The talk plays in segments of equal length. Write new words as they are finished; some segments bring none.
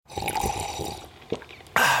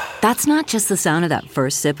That's not just the sound of that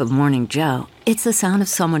first sip of Morning Joe. It's the sound of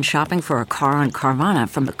someone shopping for a car on Carvana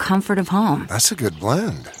from the comfort of home. That's a good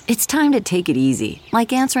blend. It's time to take it easy,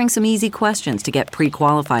 like answering some easy questions to get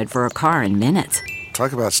pre-qualified for a car in minutes.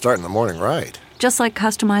 Talk about starting the morning right. Just like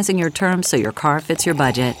customizing your terms so your car fits your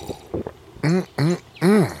budget.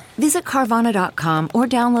 Visit Carvana.com or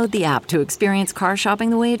download the app to experience car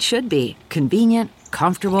shopping the way it should be. Convenient,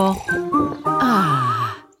 comfortable.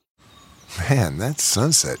 Man, that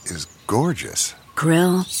sunset is gorgeous.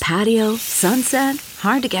 Grill, patio, sunset.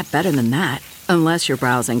 Hard to get better than that. Unless you're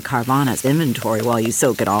browsing Carvana's inventory while you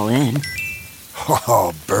soak it all in.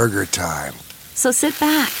 Oh, burger time. So sit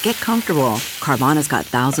back, get comfortable. Carvana's got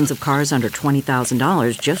thousands of cars under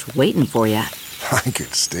 $20,000 just waiting for you. I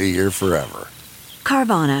could stay here forever.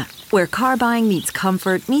 Carvana, where car buying meets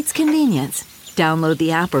comfort meets convenience. Download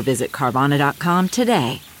the app or visit Carvana.com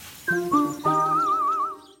today.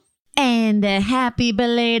 And a happy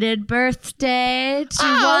belated birthday to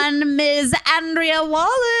one Ms. Andrea Wallace.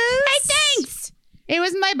 Hey, thanks. It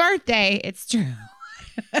was my birthday. It's true.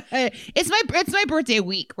 It's my birthday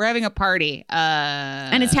week. We're having a party.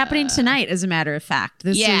 And it's happening tonight, as a matter of fact.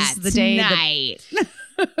 This is the day.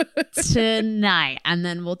 Tonight. And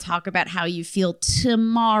then we'll talk about how you feel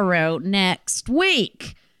tomorrow next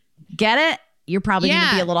week. Get it? You're probably going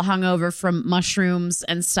to be a little hungover from mushrooms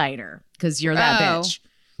and cider because you're that bitch.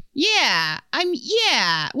 Yeah,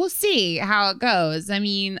 we'll see how it goes. I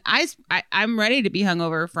mean, I'm ready to be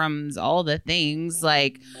hungover from all the things,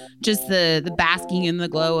 like just the basking in the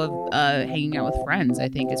glow of hanging out with friends, I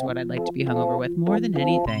think is what I'd like to be hungover with more than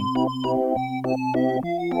anything.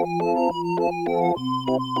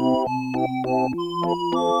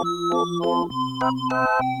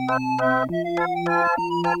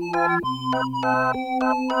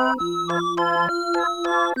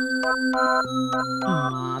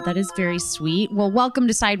 Aw, that is very sweet. Well, welcome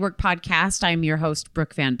to Sidework Podcast. I'm your host,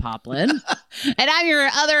 Brooke Van Poplin. And I'm your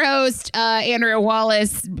other host, Andrea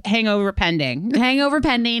Wallace, Hangover Pending. Hangover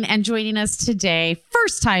Pending. And joining us today,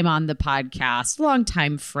 first time on the podcast,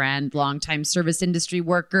 longtime friend, longtime service industry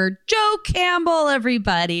worker, Joe Campbell,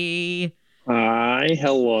 everybody. Hi,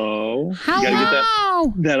 hello. Hello. You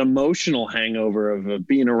gotta get that emotional hangover of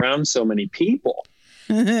being around so many people.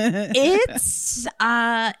 It's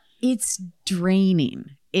draining.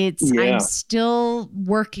 I'm still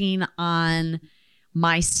working on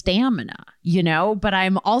my stamina, but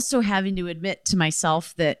I'm also having to admit to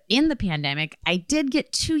myself that in the pandemic, I did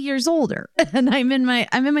get 2 years older and I'm in my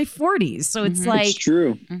 40s. So it's like, it's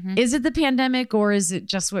true. Is it the pandemic or is it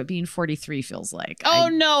just what being 43 feels like?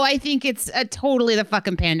 No, I think it's totally the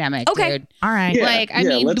fucking pandemic. Okay. Dude. All right. Yeah, I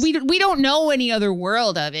mean, we don't know any other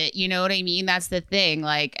world of it. You know what I mean? That's the thing.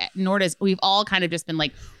 Like, nor does we've all kind of just been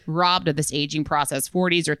like robbed of this aging process,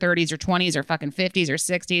 40s or 30s or 20s or fucking 50s or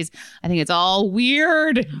 60s. I think it's all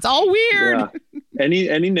weird. It's all weird. Yeah.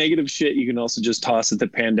 Any negative shit you can also just toss at the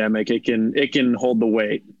pandemic. It can hold the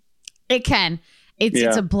weight. It can.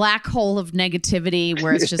 It's a black hole of negativity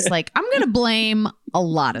where it's just like, I'm going to blame a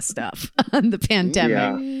lot of stuff on the pandemic.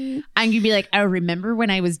 Yeah. I'm going to be like, oh, remember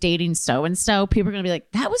when I was dating so-and-so? People are going to be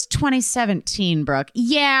like, that was 2017, Brooke.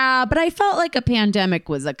 Yeah, but I felt like a pandemic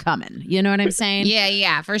was a-coming. You know what I'm saying?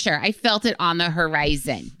 Yeah, for sure. I felt it on the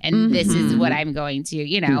horizon. And this is what I'm going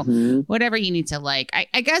to, whatever you need to like.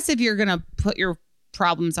 I guess if you're going to put your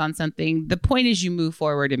problems on something, the point is you move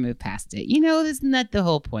forward and move past it. Isn't that the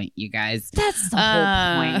whole point, you guys? That's the whole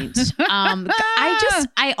point.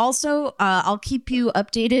 I'll keep you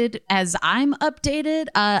updated as I'm updated.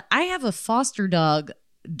 I have a foster dog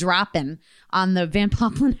dropping on the Van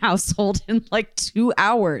Poplin household in like 2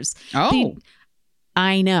 hours.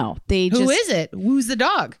 I know. Who is it? Who's the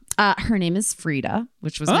dog? Her name is Frida,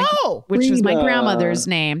 which was my grandmother's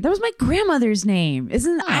name. That was my grandmother's name. I it's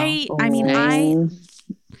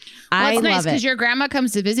nice love it because your grandma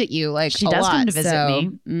comes to visit you. Like she does come to visit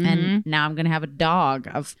me, and now I'm gonna have a dog.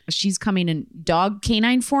 She's coming in dog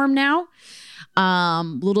canine form now.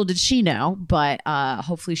 Little did she know, but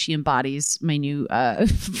hopefully she embodies my new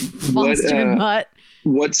foster mutt.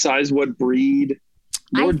 What size? What breed?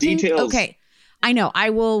 More details. Okay, I know. I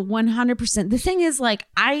will 100%. The thing is, like,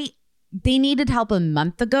 they needed help a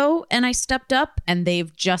month ago, and I stepped up, and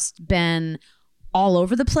they've just been all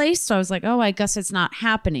over the place. So I was like, oh, I guess it's not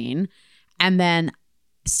happening. And then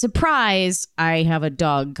surprise, I have a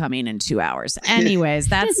dog coming in 2 hours. Anyways,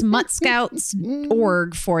 that's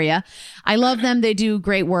muttscouts.org for you. I love them. They do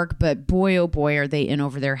great work, but boy, oh boy, are they in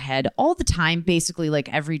over their head all the time. Basically,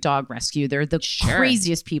 like every dog rescue, they're the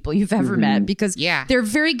craziest people you've ever met because they're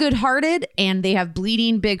very good hearted and they have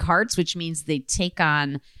bleeding big hearts, which means they take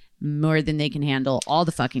on more than they can handle all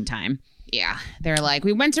the fucking time. Yeah, they're like,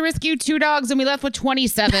 we went to rescue 2 dogs and we left with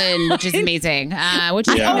 27, which is amazing. Which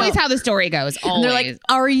is always how the story goes. Always. And they're like,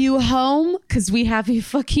 are you home? Because we have a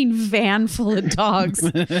fucking van full of dogs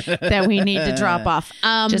that we need to drop off.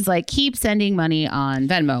 Just like keep sending money on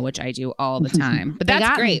Venmo, which I do all the time. But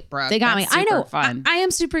that's great, Brooke. They got That's me. I super know. Fun. I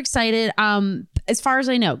am super excited. As far as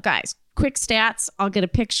I know, guys. Quick stats. I'll get a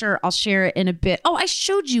picture. I'll share it in a bit. Oh, I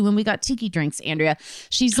showed you when we got tiki drinks, Andrea.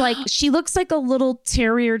 She's like, she looks like a little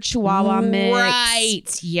terrier chihuahua mix.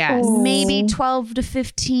 Right. Yes. Maybe 12 to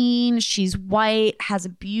 15. She's white, has a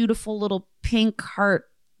beautiful little pink heart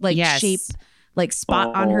shape, like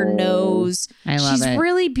spot on her nose. I love she's it.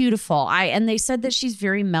 really beautiful. And they said that she's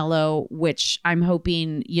very mellow, which I'm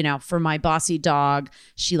hoping, for my bossy dog,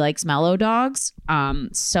 she likes mellow dogs.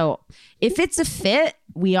 So if it's a fit,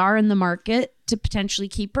 we are in the market to potentially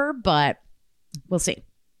keep her, but we'll see.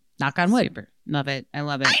 Knock on wood. Super. Love it. I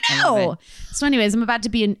love it. I know. So anyways, I'm about to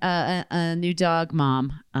be a new dog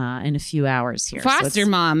mom in a few hours here. Foster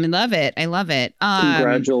mom. I love it. I love it.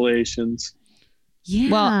 Congratulations.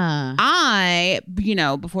 Yeah. Well,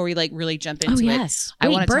 before we really jump into it, I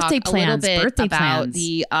want to talk a little bit about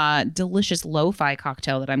the delicious lo-fi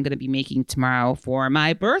cocktail that I'm going to be making tomorrow for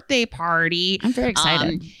my birthday party. I'm very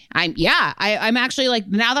excited. I'm actually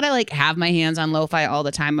now that I have my hands on lo-fi all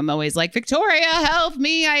the time, I'm always like, Victoria, help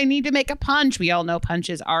me. I need to make a punch. We all know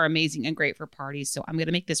punches are amazing and great for parties. So I'm going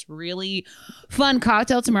to make this really fun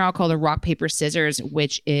cocktail tomorrow called a rock, paper, scissors,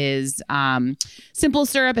 which is simple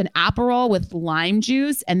syrup and Aperol with lime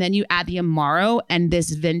juice, and then you add the Amaro and this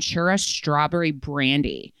Ventura strawberry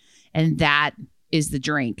brandy, and that is the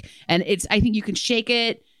drink. And I think you can shake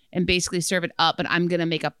it and basically serve it up, but I'm gonna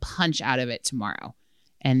make a punch out of it tomorrow,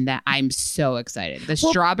 and that I'm so excited.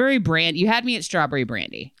 Strawberry brand, you had me at strawberry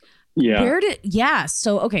brandy. Yeah.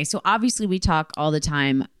 So obviously we talk all the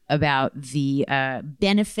time about the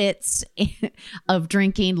benefits of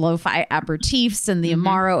drinking lo-fi aperitifs and the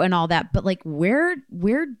Amaro and all that, but where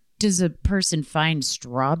does a person find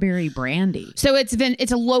strawberry brandy? So it's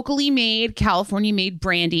a locally made, California made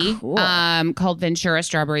brandy, cool. Called Ventura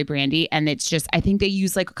Strawberry Brandy, and it's just, I think they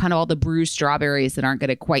use kind of all the bruised strawberries that aren't going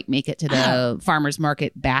to quite make it to the farmers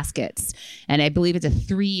market baskets, and I believe it's a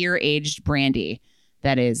 3-year aged brandy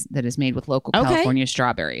that is made with local California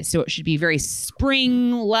strawberries. So it should be very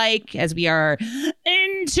spring-like as we are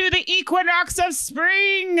into the equinox of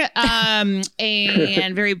spring,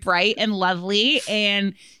 and very bright and lovely,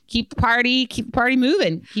 and keep the party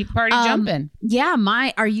moving, keep the party jumping. Yeah,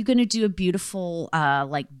 are you going to do a beautiful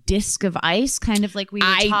disc of ice, kind of like we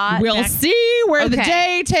were taught? I will see where the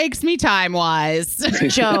day takes me time-wise.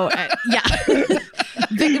 Joe,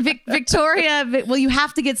 Victoria, well, you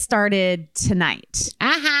have to get started tonight.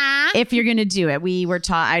 If you're going to do it. We were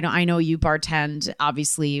taught, I know you bartend,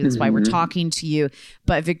 obviously, that's why we're talking to you.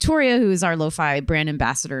 But Victoria, who is our lo-fi brand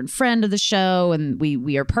ambassador and friend of the show, and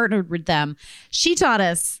we are partnered with them, she taught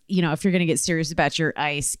us, if you're going to get serious about your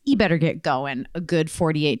ice, you better get going a good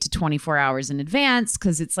 48 to 24 hours in advance,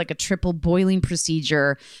 because it's like a triple boiling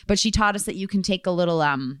procedure. But she taught us that you can take a little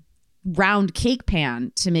round cake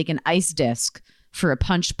pan to make an ice disc for a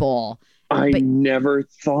punch bowl. I never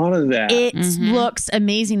thought of that. It looks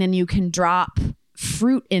amazing, and you can drop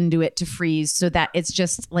fruit into it to freeze so that it's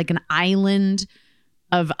just like an island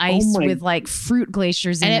of ice with fruit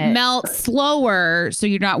glaciers in it. And it melts slower, so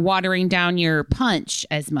you're not watering down your punch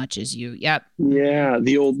as much as you. Yep. Yeah,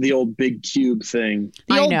 the old big cube thing.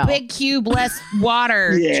 The old big cube, less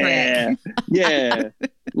water trick. Yeah.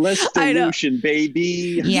 Less dilution,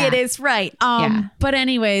 baby. Yeah. It is right. But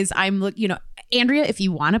anyways, Andrea, if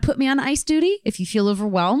you want to put me on ice duty, if you feel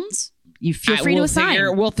overwhelmed, you feel free to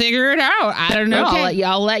assign. We'll figure it out. I don't know. Okay.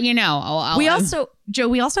 I'll let you know. We also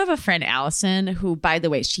have a friend, Allison, who, by the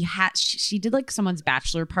way, she did someone's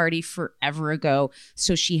bachelor party forever ago.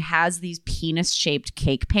 So she has these penis shaped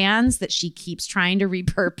cake pans that she keeps trying to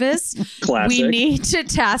repurpose. Classic. We need to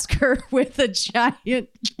task her with a giant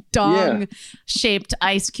dong shaped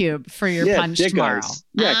ice cube for your punch tomorrow. Ice.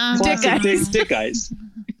 Yeah, classic dick ice.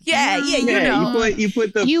 Yeah, you know. You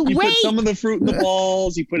put some of the fruit in the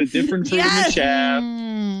balls. You put a different fruit in the shaft.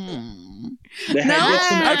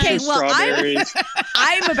 Strawberries.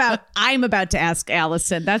 I'm about to ask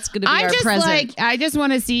Allison. That's going to be our present. I just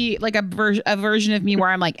want to see a version of me where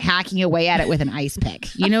I'm hacking away at it with an ice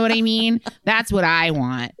pick. You know what I mean? That's what I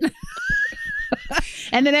want.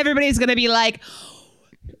 And then everybody's going to be like,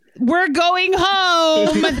 we're going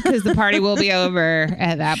home, because the party will be over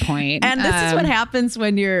at that point. And this is what happens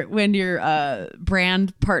when your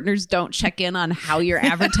brand partners don't check in on how you're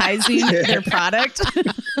advertising their product.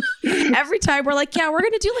 Every time we're like, we're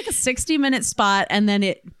going to do a 60-minute spot, and then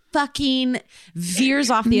it fucking veers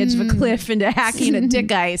off the edge of a cliff into hacking a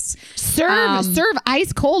dick ice. Serve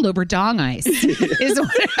ice cold over dong ice is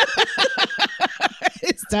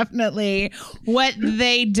it's definitely what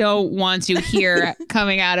they don't want to hear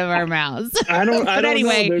coming out of our mouths. I don't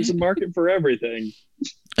anyway, know. There's a market for everything.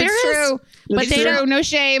 It's true. But they don't. No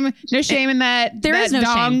shame in that. There is no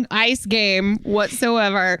dong shame. ice game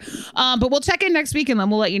whatsoever. But we'll check in next week and then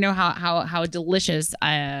we'll let you know how delicious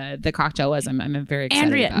the cocktail was. I'm very excited.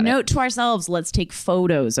 Andrea, about note it. to ourselves, let's take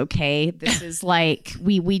photos, okay? This is like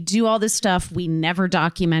we do all this stuff, we never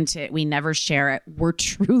document it, we never share it. We're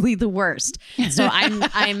truly the worst. So I'm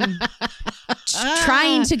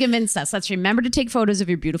trying to convince us. Let's remember to take photos of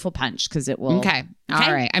your beautiful punch because it will. Okay.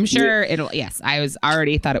 All right. I'm sure it'll. Yes, I was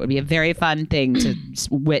already thought it would be a very fun thing to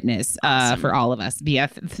witness for all of us via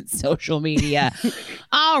social media.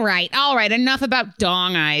 All right. Enough about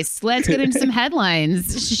dong ice. Let's get into some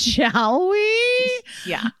headlines, shall we?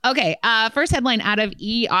 Yeah. Okay. First headline out of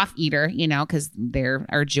Off Eater, because they're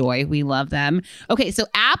our joy. We love them. Okay. So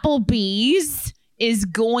Applebee's is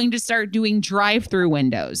going to start doing drive-through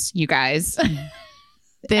windows, you guys.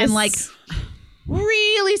 And like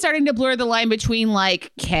really starting to blur the line between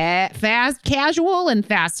like fast casual and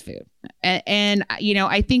fast food. And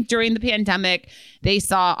I think during the pandemic, they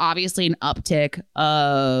saw obviously an uptick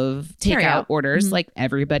of takeout orders like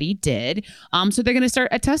everybody did. So they're going to start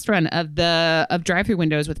a test run of drive-through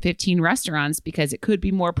windows with 15 restaurants because it could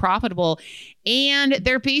be more profitable. And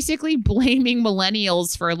they're basically blaming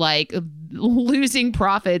millennials for like losing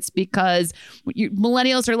profits because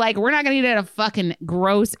millennials are like, we're not going to eat at a fucking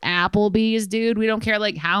gross Applebee's, dude. We don't care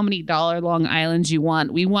like how many $1 Long Islands you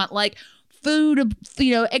want. We want like food,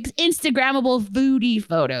 Instagrammable foodie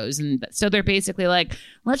photos. And so they're basically like,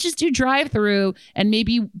 let's just do drive-through and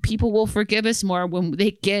maybe people will forgive us more when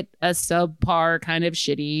they get a subpar kind of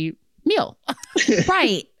shitty meal.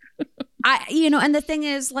 Right. And the thing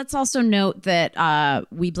is, let's also note that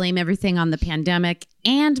we blame everything on the pandemic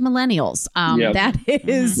and millennials. That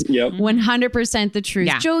is 100% the truth.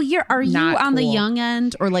 Yeah. Joe, are you Not on the cool. young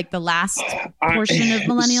end or like the last portion of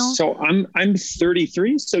millennial? So I'm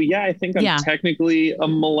 33. So yeah, I think I'm technically a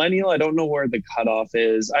millennial. I don't know where the cutoff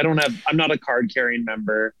is. I'm not a card carrying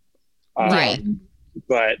member. Right.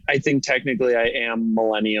 But I think technically I am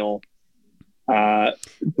millennial. But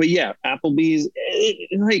yeah, Applebee's,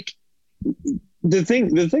 like the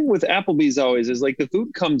thing with Applebee's always is like the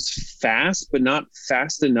food comes fast, but not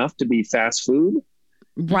fast enough to be fast food.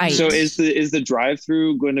 Right. So is the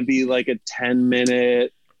drive-through going to be like a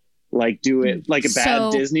 10-minute, like do it like a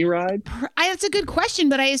bad Disney ride? That's a good question,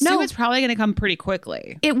 but I assume it's probably going to come pretty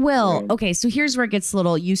quickly. It will. Okay, so here's where it gets a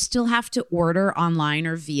little. You still have to order online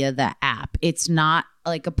or via the app. It's not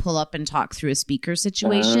like a pull up and talk through a speaker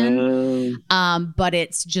situation. But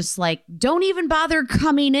it's just like, don't even bother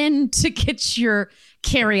coming in to get your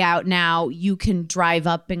carry out now. You can drive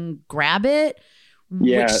up and grab it.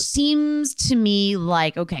 Yeah. Which seems to me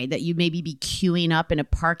like, okay, that you maybe be queuing up in a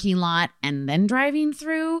parking lot and then driving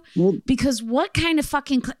through. Well, because what kind of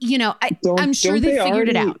fucking, I'm sure they figured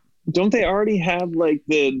it out. Don't they already have like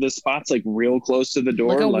the spots like real close to the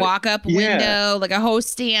door? Like a walk-up window, like a host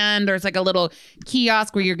stand, or it's like a little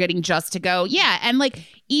kiosk where you're getting just to go. Yeah. And like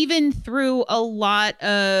even through a lot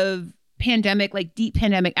of pandemic, like deep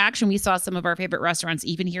pandemic action, we saw some of our favorite restaurants,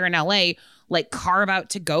 even here in LA, like carve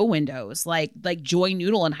out to go windows, like Joy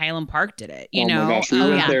Noodle in Highland Park did it. You know, my gosh,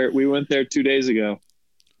 we went there 2 days ago.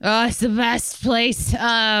 Oh, it's the best place.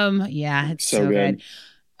 It's so good.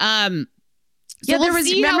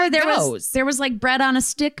 So there was like bread on a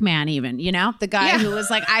stick man, even, the guy who was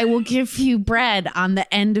like, I will give you bread on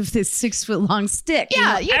the end of this 6 foot long stick.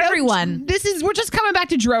 Yeah. Everyone. We're just coming back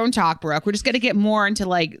to drone talk, Brooke. We're just going to get more into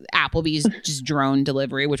like Applebee's just drone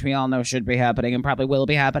delivery, which we all know should be happening and probably will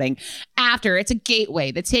be happening after. It's a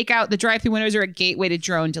gateway. The drive-through windows are a gateway to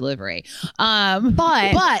drone delivery. But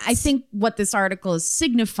I think what this article is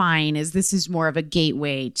signifying is this is more of a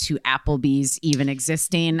gateway to Applebee's even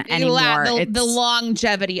existing anymore. The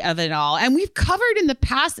longevity of it all. And we've covered in the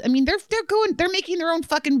past, I mean, they're making their own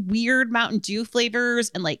fucking weird Mountain Dew flavors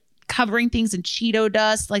and like covering things in Cheeto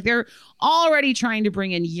dust. Like they're already trying to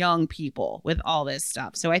bring in young people with all this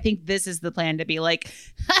stuff. So I think this is the plan to be like,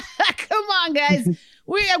 come on, guys.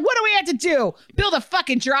 What do we have to do? Build a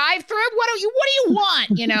fucking drive-through? What do you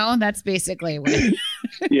want? That's basically what.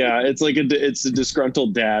 Yeah, it's like it's a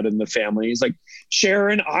disgruntled dad in the family. He's like,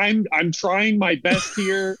 Sharon, I'm trying my best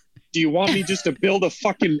here. Do you want me just to build a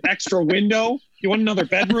fucking extra window? You want another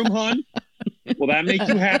bedroom, hon? Will that make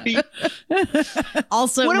you happy?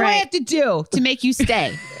 Also, what do I have to do to make you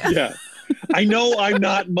stay? Yeah. I know I'm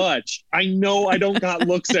not much. I know I don't got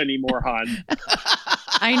looks anymore, hon.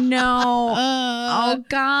 I know. Oh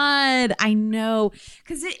God, I know.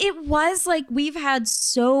 Because it was like we've had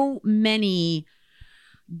so many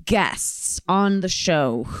guests on the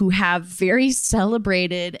show who have very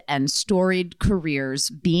celebrated and storied careers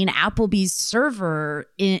being Applebee's servers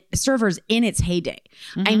in its heyday.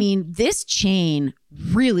 I mean, this chain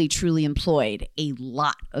really truly employed a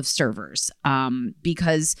lot of servers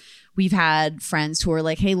because we've had friends who are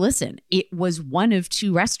like, hey, listen, it was one of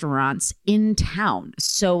 2 restaurants in town.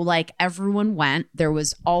 So like everyone went. There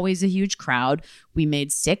was always a huge crowd. We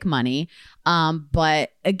made sick money.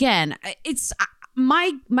 But again, it's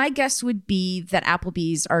my guess would be that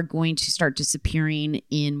Applebee's are going to start disappearing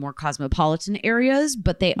in more cosmopolitan areas,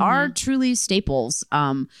 but they are truly staples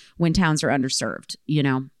when towns are underserved, you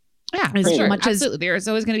know? Yeah, as much as absolutely. There's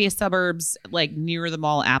always going to be a suburbs like near the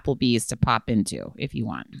mall Applebee's to pop into if you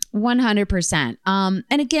want. 100%. And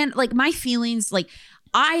again, like my feelings, like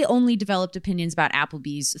I only developed opinions about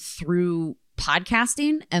Applebee's through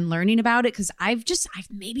podcasting and learning about it because I've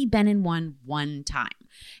maybe been in one time.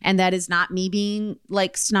 And that is not me being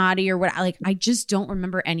like snotty or what. Like I just don't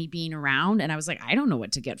remember any being around. And I was like, I don't know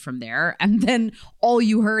what to get from there. And then all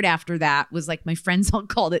you heard after that was like my friends all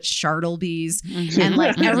called it Shartlebees. And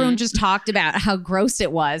like everyone just talked about how gross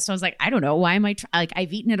it was. So I was like, I don't know. Why am I like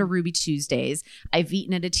I've eaten at a Ruby Tuesdays. I've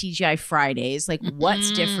eaten at a TGI Fridays. Like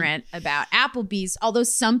what's different about Applebee's? Although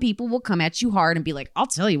some people will come at you hard and be like, I'll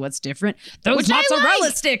tell you what's different. Those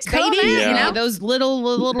mozzarella sticks, baby. Yeah. You know, those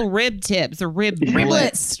little rib tips or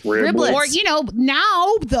riblets. Riblets. Or, you know,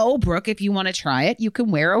 now, though, Brooke, if you want to try it, you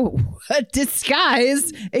can wear a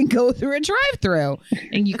disguise and go through a drive-through.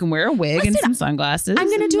 And you can wear a wig and some sunglasses. I'm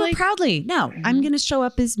going to do it proudly. No, I'm going to show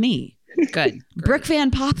up as me. Good. Brooke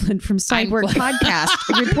Van Poppelen from Sidework Podcast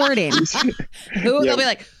reporting. They'll be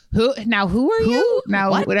like, who are you?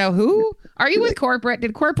 Now, who? Are you with corporate?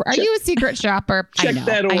 Are you a secret shopper? Check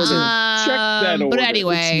that order. Check that order. But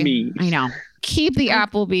anyway, it's me. I know. Keep the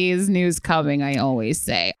Applebee's news coming, I always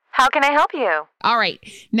say. How can I help you? All right.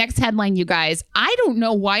 Next headline, you guys. I don't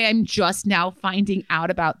know why I'm just now finding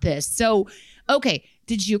out about this. So, okay.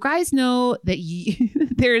 Did you guys know that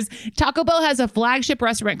there's Taco Bell has a flagship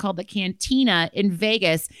restaurant called the Cantina in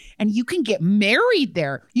Vegas, and you can get married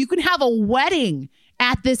there. You can have a wedding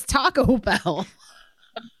at this Taco Bell.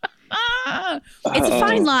 It's a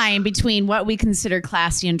fine line between what we consider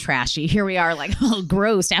classy and trashy. Here we are like, oh,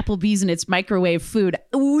 gross, Applebee's and its microwave food.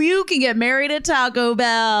 You can get married at Taco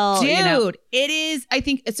Bell. Dude, you know? it is, I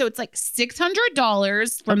think, so it's like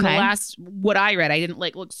 $600 from the last, what I read. I didn't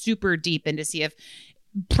like look super deep in to see if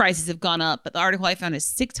prices have gone up, but the article I found is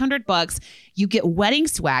 $600. You get wedding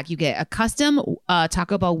swag. You get a custom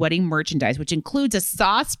Taco Bell wedding merchandise, which includes a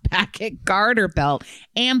sauce packet, garter belt,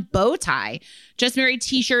 and bow tie. Just married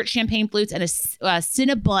t-shirt, champagne flutes, and a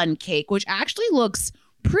Cinnabon cake, which actually looks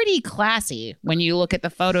pretty classy when you look at the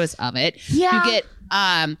photos of it. Yeah. You get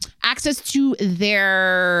access to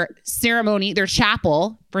their ceremony, their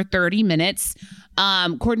chapel for 30 minutes.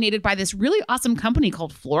 Coordinated by this really awesome company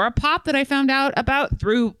called Flora Pop that I found out about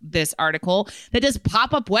through this article that does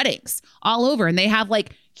pop-up weddings all over. And they have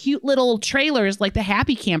like cute little trailers like the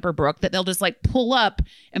Happy Camper, Brooke, that they'll just like pull up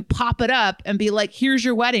and pop it up and be like, here's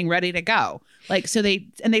your wedding ready to go. Like, so they've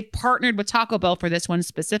partnered with Taco Bell for this one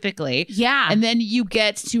specifically. Yeah. And then you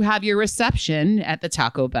get to have your reception at the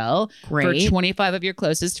Taco Bell for 25 of your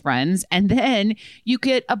closest friends. And then you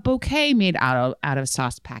get a bouquet made out of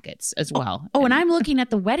sauce packets as well. Oh, and I'm looking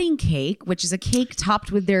at the wedding cake, which is a cake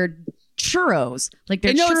topped with their churros, like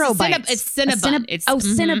their churro bites. It's Cinnabon.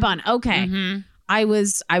 Cinnabon. Okay. Mm-hmm. I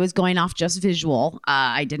was going off just visual.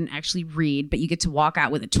 I didn't actually read, but you get to walk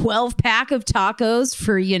out with a 12-pack of tacos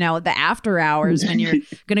for, you know, the after hours when you're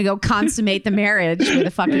going to go consummate the marriage with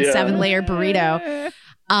a fucking 7-layer burrito.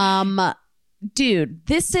 Dude,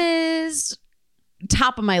 this is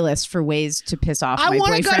top of my list for ways to piss off my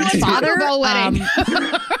boyfriend's father. Wedding.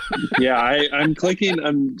 Yeah, I'm clicking.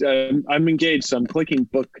 I'm engaged, so I'm clicking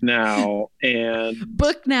book now and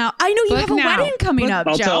book now. I know you have a wedding coming up,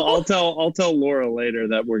 Joe. I'll tell Laura later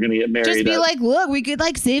that we're gonna get married. Just be like, look, we could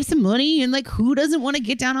like save some money, and like, who doesn't want to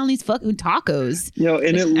get down on these fucking tacos? You know,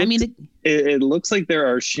 and it looks like there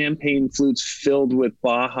are champagne flutes filled with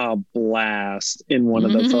Baja Blast in one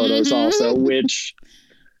of the photos, also, which.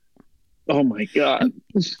 Oh my God.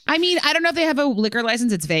 I mean, I don't know if they have a liquor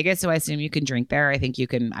license. It's Vegas, so I assume you can drink there. I think you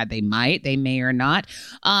can. They may or not.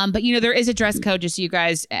 But you know, there is a dress code, just so you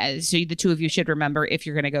guys, so the two of you should remember if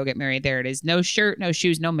you're going to go get married. There it is. No shirt, no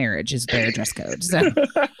shoes, no marriage is their dress code. So.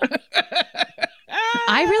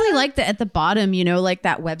 I really like that at the bottom, you know, like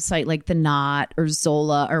that website, like The Knot or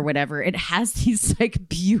Zola or whatever. It has these like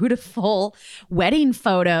beautiful wedding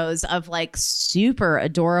photos of like super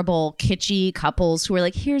adorable, kitschy couples who are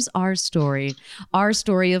like, here's our story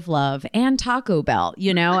of love and Taco Bell,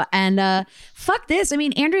 you know? And fuck this. I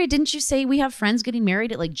mean, Andrea, didn't you say we have friends getting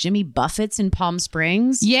married at like Jimmy Buffett's in Palm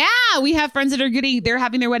Springs? Yeah, we have friends that are they're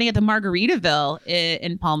having their wedding at the Margaritaville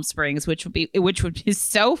in Palm Springs, which would be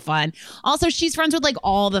so fun. Also, she's friends with like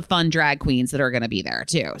all the fun drag queens that are going to be there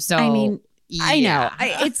too. So I mean, yeah. I know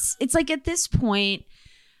it's like at this point,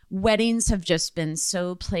 weddings have just been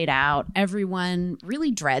so played out. Everyone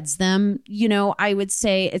really dreads them. You know, I would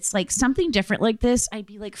say it's like something different like this. I'd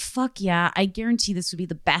be like, fuck yeah, I guarantee this would be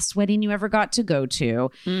the best wedding you ever got to go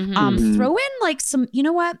to. Throw in like some, you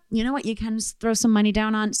know what? You can just throw some money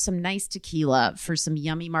down on some nice tequila for some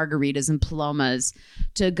yummy margaritas and palomas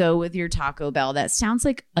to go with your Taco Bell. That sounds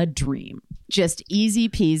like a dream. Just easy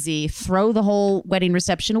peasy. Throw the whole wedding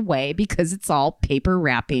reception away because it's all paper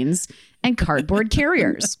wrappings and cardboard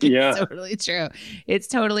carriers. Yeah. It's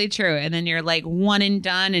totally true. And then you're like one and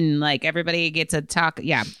done and like everybody gets a talk.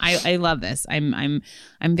 Yeah. I love this. I'm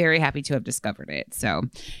very happy to have discovered it. So,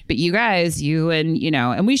 but you guys,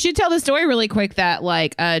 and we should tell the story really quick that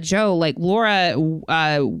like Joe, like Laura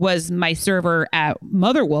was my server at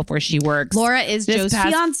Mother Wolf where she works. Laura is Joe's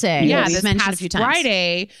fiance. Yeah, we've this mentioned past a few times.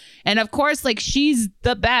 Friday. And of course, like she's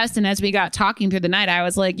the best. And as we got talking through the night, I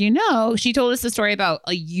was like, she told us the story about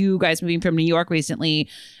you guys moving from New York recently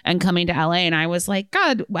and coming to LA. And I was like,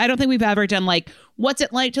 God, I don't think we've ever done like, what's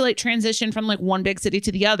it like to like transition from like one big city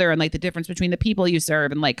to the other and like the difference between the people you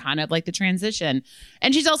serve and like kind of like the transition.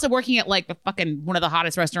 And she's also working at like the fucking one of the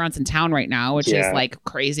hottest restaurants in town right now, which is like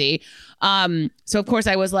crazy. So of course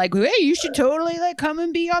I was like, hey, you should totally like come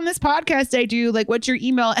and be on this podcast I do. Like, what's your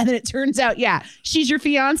email? And then it turns out, yeah, she's your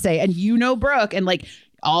fiance and Brooke and like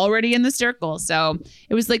already in the circle. So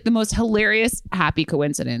it was like the most hilarious, happy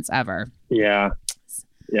coincidence ever. Yeah.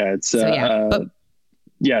 Yeah. It's, that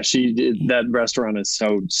restaurant is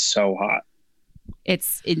so hot.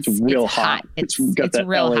 It's real hot. It's got that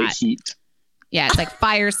real LA hot. heat. Yeah, it's like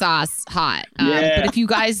fire sauce hot. Yeah. But if you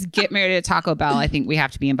guys get married at Taco Bell, I think we have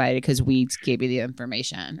to be invited because we gave you the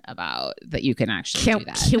information about that you can actually do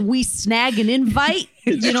that. Can we snag an invite?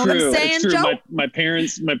 It's you know true. what I'm saying, it's true. Joe? My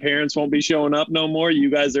parents won't be showing up no more. You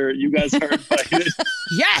guys are invited.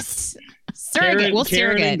 Yes. Surrogate.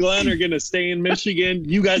 Karen and Glenn are going to stay in Michigan.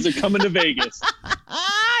 You guys are coming to Vegas.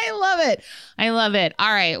 I love it.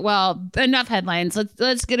 All right. Well, enough headlines.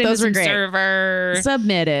 Let's get into some server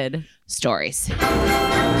submitted stories.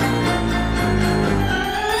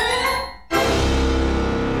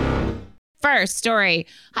 First story.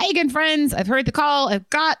 Hi again, friends. I've heard the call. I've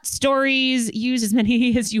got stories. Use as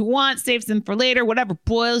many as you want. Save them for later. Whatever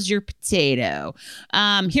boils your potato.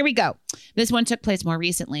 Here we go. This one took place more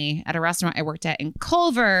recently at a restaurant I worked at in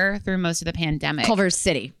Culver through most of the pandemic. Culver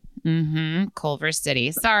City. Culver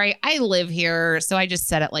City. Sorry, I live here, so I just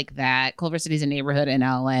said it like that. Culver City's a neighborhood in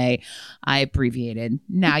LA. I abbreviated.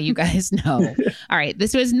 Now you guys know. All right,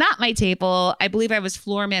 this was not my table. I believe I was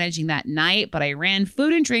floor managing that night, but I ran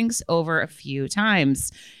food and drinks over a few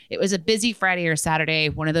times. It was a busy Friday or Saturday,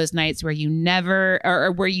 one of those nights where you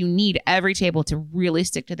where you need every table to really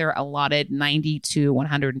stick to their allotted 90 to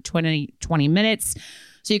 120 minutes.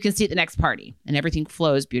 So you can see at the next party and everything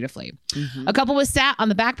flows beautifully. A couple was sat on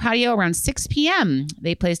the back patio around 6 p.m.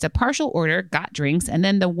 They placed a partial order, got drinks, and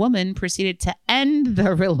then the woman proceeded to end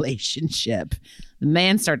the relationship. The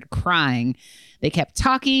man started crying. They kept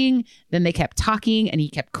talking, then they kept talking, and he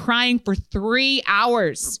kept crying for 3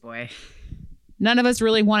 hours. Oh, boy. None of us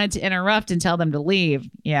really wanted to interrupt and tell them to leave.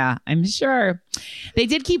 Yeah, I'm sure. They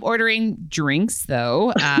did keep ordering drinks,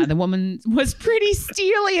 though. The woman was pretty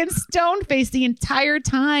steely and stone-faced the entire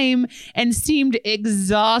time and seemed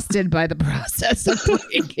exhausted by the process of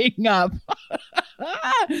picking up.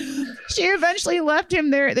 She eventually left him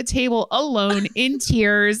there at the table alone in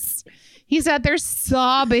tears. He sat there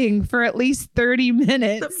sobbing for at least 30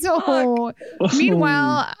 minutes. So,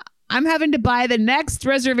 meanwhile, I'm having to buy the next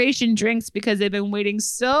reservation drinks because they've been waiting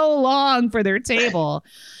so long for their table.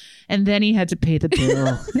 And then he had to pay the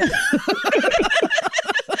bill.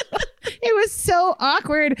 It was so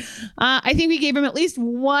awkward. I think we gave him at least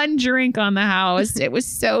one drink on the house. It was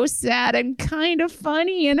so sad and kind of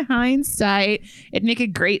funny in hindsight. It'd make a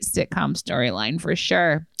great sitcom storyline for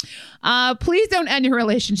sure. Please don't end your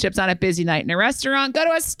relationships on a busy night in a restaurant. Go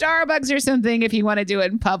to a Starbucks or something if you want to do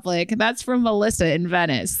it in public. That's from Melissa in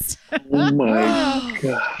Venice. Oh my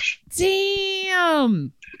gosh.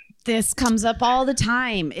 Damn. This comes up all the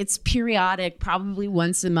time. It's periodic, probably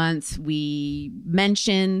once a month. We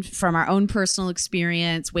mention from our own personal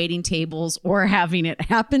experience, waiting tables or having it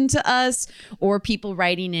happen to us, or people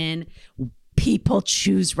writing in. People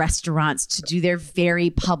choose restaurants to do their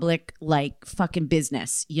very public, like, fucking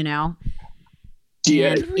business, you know?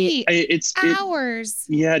 Yeah, it's hours.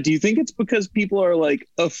 Yeah. Do you think it's because people are like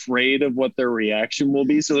afraid of what their reaction will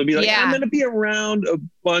be? So they'll be like, I'm going to be around a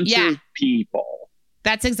bunch of people.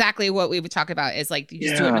 That's exactly what we would talk about is like, you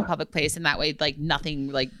just do it in a public place and that way, like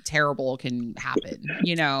nothing like terrible can happen,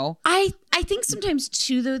 you know? I think sometimes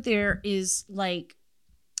too, though, there is like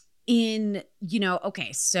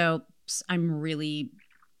okay, so I'm really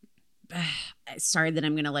sorry that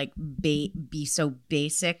I'm going to like be so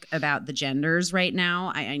basic about the genders right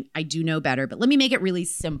now. I do know better, but let me make it really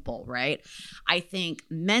simple, right? I think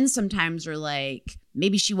men sometimes are like,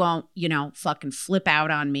 maybe she won't, fucking flip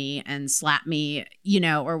out on me and slap me,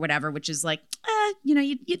 or whatever, which is like,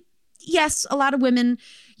 yes, a lot of women,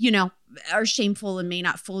 are shameful and may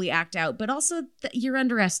not fully act out, but also you're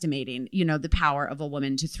underestimating, the power of a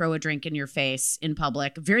woman to throw a drink in your face in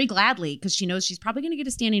public very gladly because she knows she's probably going to get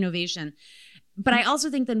a standing ovation. But I also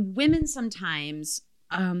think that women sometimes,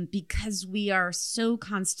 because we are so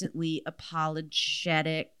constantly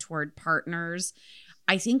apologetic toward partners,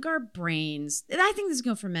 I think our brains, and I think this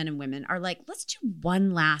goes for men and women, are like, let's do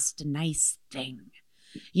one last nice thing.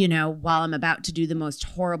 While I'm about to do the most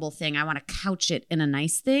horrible thing, I want to couch it in a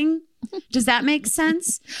nice thing. Does that make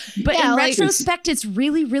sense? But in retrospect, it's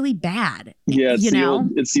really, really bad. Yeah,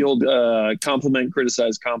 it's the old compliment,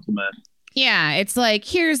 criticize, compliment. Yeah, it's like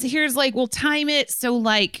here's like we'll time it so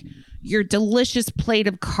like your delicious plate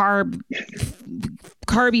of carby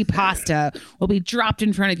pasta will be dropped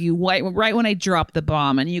in front of you right when I drop the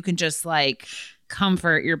bomb, and you can just like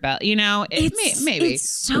comfort your belly, maybe it's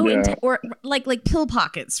so intense. Or like pill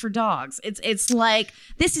pockets for dogs. It's like,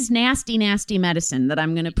 this is nasty medicine that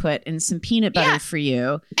I'm gonna put in some peanut butter for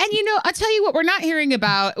you. And I'll tell you what we're not hearing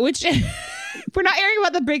about, which we're not hearing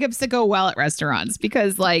about the breakups that go well at restaurants,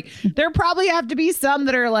 because like there probably have to be some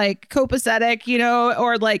that are like copacetic,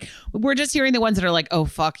 or like we're just hearing the ones that are like, oh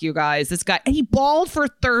fuck you guys, this guy, and he bawled for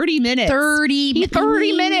 30 minutes. 30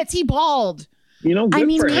 minutes he bawled. Good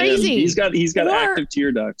for crazy. Him. He's got active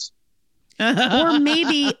tear ducts.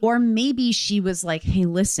 or maybe she was like, hey,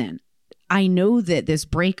 listen, I know that this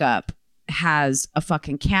breakup has a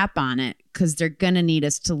fucking cap on it because they're gonna need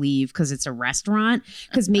us to leave because it's a restaurant.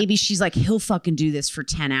 Because maybe she's like, he'll fucking do this for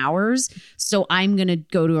 10 hours, so I'm gonna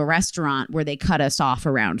go to a restaurant where they cut us off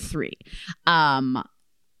around 3. But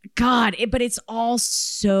it's all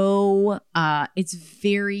so it's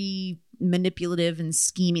very manipulative and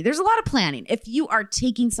scheming. There's a lot of planning. If you are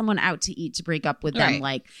taking someone out to eat to break up with them,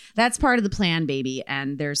 like that's part of the plan, baby.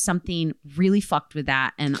 And there's something really fucked with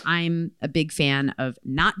that. And I'm a big fan of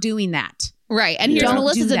not doing that. Right. And here's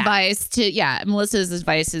Melissa's advice Melissa's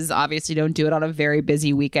advice is obviously don't do it on a very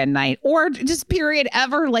busy weekend night or just period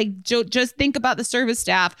ever. Like just think about the service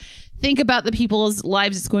staff. Think about the people's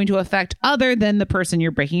lives it's going to affect other than the person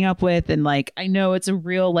you're breaking up with. And like, I know it's a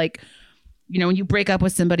real like, when you break up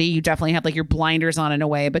with somebody, you definitely have like your blinders on in a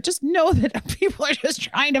way, but just know that people are just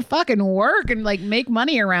trying to fucking work and like make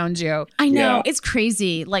money around you. I know. It's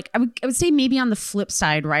crazy. Like I would say maybe on the flip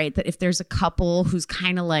side, right? That if there's a couple who's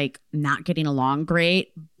kind of like not getting along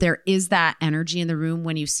great, there is that energy in the room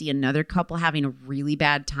when you see another couple having a really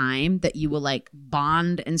bad time that you will like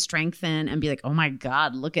bond and strengthen and be like, oh my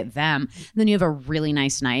God, look at them. And then you have a really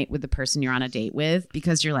nice night with the person you're on a date with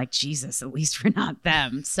because you're like, Jesus, at least we're not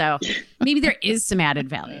them. So maybe there is some added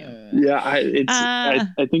value. Yeah,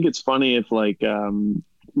 I think it's funny if like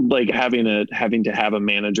having to have a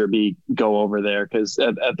manager go over there, because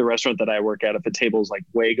at the restaurant that I work at, if a table's like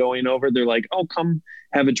way going over, they're like, oh, come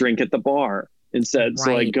have a drink at the bar instead. Right.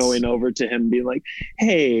 So like going over to him being like,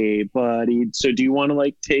 hey buddy, so do you want to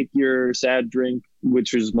like take your sad drink,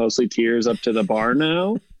 which was mostly tears, up to the bar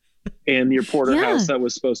now? And your porterhouse that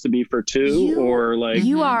was supposed to be for 2, or like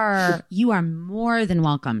you are more than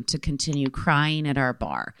welcome to continue crying at our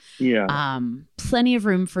bar. Yeah. Plenty of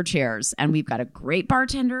room for chairs, and we've got a great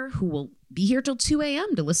bartender who will be here till 2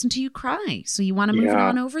 a.m. to listen to you cry. So you want to move it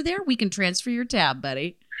on over there? We can transfer your tab,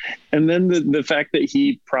 buddy. And then the fact that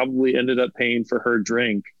he probably ended up paying for her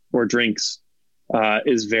drink or drinks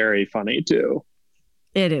is very funny too.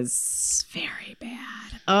 It is very bad.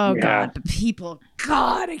 Oh, God. The people.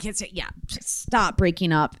 God, I can't say. Yeah. Stop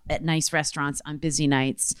breaking up at nice restaurants on busy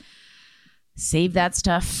nights. Save that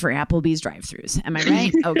stuff for Applebee's drive-thrus. Am I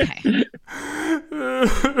right? Okay.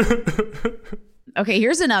 Okay,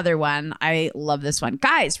 here's another one. I love this one.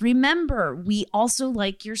 Guys, remember, we also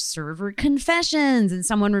like your server confessions. And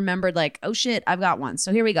someone remembered, like, oh shit, I've got one.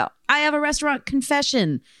 So here we go. I have a restaurant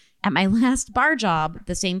confession. At my last bar job,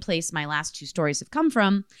 the same place my last 2 stories have come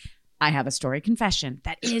from, I have a story confession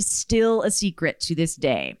that is still a secret to this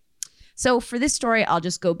day. So for this story, I'll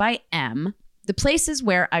just go by M. The place is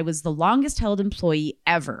where I was the longest held employee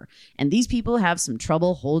ever. And these people have some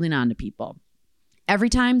trouble holding on to people. Every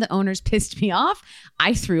time the owners pissed me off,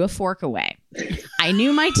 I threw a fork away. I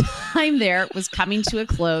knew my time there was coming to a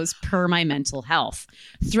close per my mental health.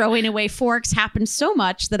 Throwing away forks happened so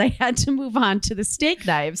much that I had to move on to the steak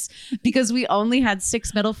knives because we only had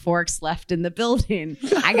 6 metal forks left in the building.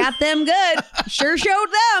 I got them good. Sure showed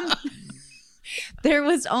them. There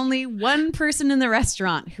was only one person in the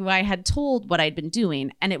restaurant who I had told what I'd been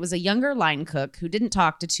doing, and it was a younger line cook who didn't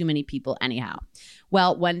talk to too many people anyhow.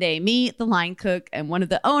 Well, one day, me, the line cook, and one of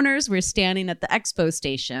the owners were standing at the expo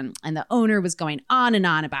station, and the owner was going on and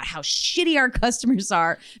on about how shitty our customers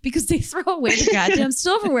are because they throw away the goddamn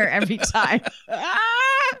silverware every time.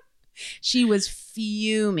 She was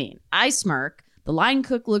fuming. I smirk. The line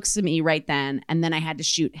cook looks at me right then, and then I had to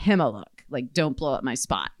shoot him a look. Like, don't blow up my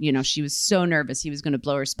spot. You know, she was so nervous he was going to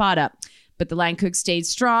blow her spot up. But the line cook stayed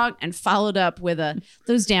strong and followed up with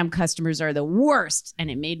those damn customers are the worst. And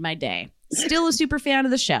it made my day. Still a super fan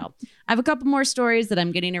of the show. I have a couple more stories that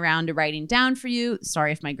I'm getting around to writing down for you.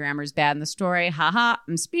 Sorry if my grammar's bad in the story. Haha.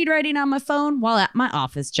 I'm speed writing on my phone while at my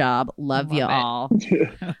office job. Love you all.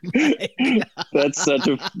 That's such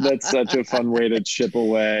a fun way to chip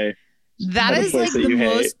away. That is like the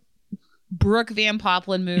most hate. Brooke Van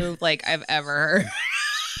Poppelen move like I've ever heard.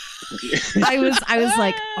 I was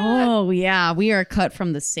like, oh yeah, we are cut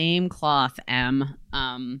from the same cloth, M.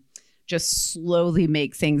 Just slowly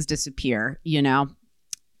make things disappear, you know?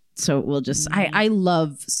 So we'll just, I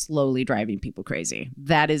love slowly driving people crazy.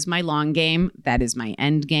 That is my long game. That is my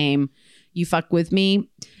end game. You fuck with me,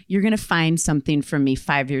 you're going to find something from me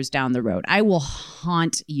 5 years down the road. I will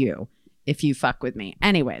haunt you if you fuck with me.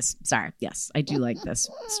 Anyways, sorry. Yes, I do like this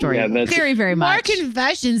story very, very much. More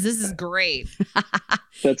confessions. This is great.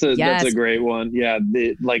 That's a great one. Yeah.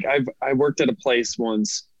 I worked at a place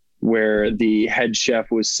once where the head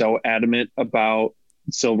chef was so adamant about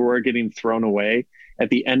silverware getting thrown away.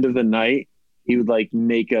 At the end of the night, he would like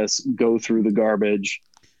make us go through the garbage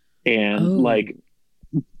and like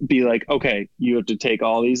be like, okay, you have to take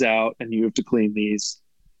all these out and you have to clean these.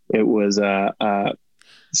 It was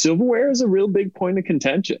silverware is a real big point of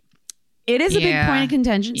contention. It is a big point of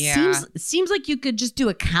contention. Yeah. Seems like you could just do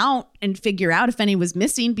a count and figure out if any was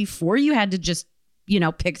missing before you had to just,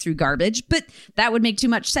 pick through garbage. But that would make too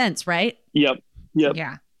much sense, right? Yep.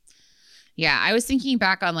 Yeah, I was thinking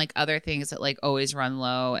back on like other things that like always run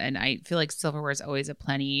low, and I feel like silverware is always a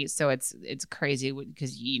plenty. So it's crazy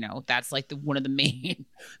because that's like one of the main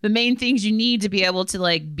things you need to be able to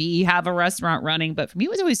like have a restaurant running. But for me, it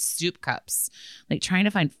was always soup cups, like trying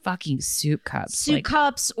to find fucking soup cups,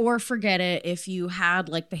 cups, or forget it if you had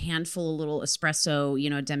like the handful of little espresso,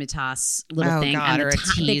 demitasse little thing, God, and or a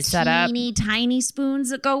tea the setup. tiny spoons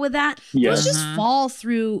that go with that. Yeah. Those just fall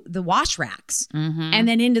through the wash racks and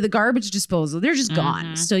then into the garbage disposal. They're just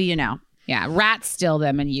gone. So yeah, rats steal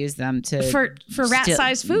them and use them to for rat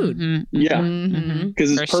sized food. Yeah,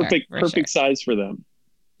 because it's perfect size for them.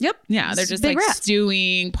 Yep. Yeah, they're just big like rat.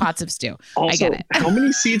 stewing pots of stew. Also, I get it. How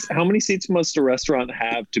many seats must a restaurant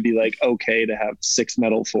have to be like okay to have 6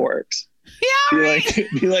 metal forks? Yeah, right.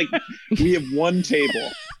 Be like we have one table.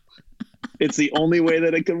 It's the only way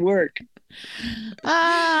that it can work. It's so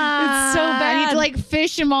bad. You need to like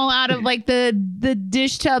fish them all out of like the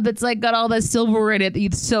dish tub that's like got all the silverware in it that you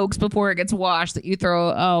soaks before it gets washed that you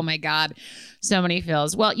throw. Oh my God. So many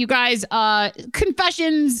feels. Well, you guys,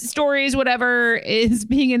 confessions, stories, whatever is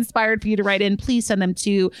being inspired for you to write in, please send them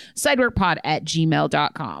to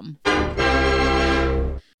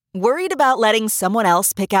sideworkpod@gmail.com. Worried about letting someone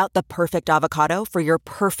else pick out the perfect avocado for your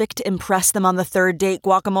perfect impress them on the third date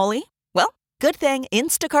guacamole? Well, good thing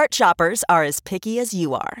Instacart shoppers are as picky as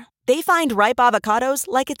you are. They find ripe avocados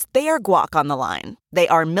like it's their guac on the line. They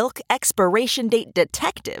are milk expiration date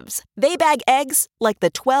detectives. They bag eggs like the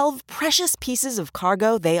 12 precious pieces of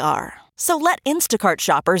cargo they are. So let Instacart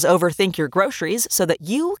shoppers overthink your groceries so that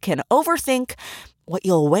you can overthink what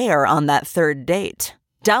you'll wear on that third date.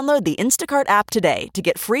 Download the Instacart app today to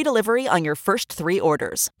get free delivery on your first 3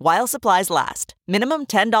 orders, while supplies last. Minimum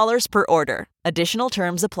 $10 per order. Additional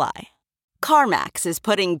terms apply. CarMax is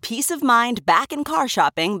putting peace of mind back in car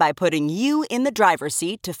shopping by putting you in the driver's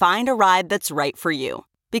seat to find a ride that's right for you.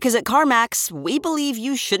 Because at CarMax, we believe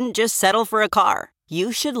you shouldn't just settle for a car.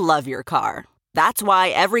 You should love your car. That's why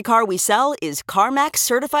every car we sell is CarMax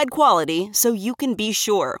certified quality, so you can be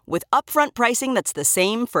sure with upfront pricing that's the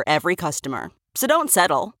same for every customer. So don't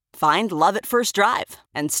settle. Find love at first drive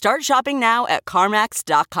and start shopping now at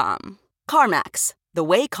CarMax.com. CarMax, the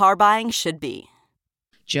way car buying should be.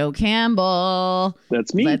 Joe Campbell.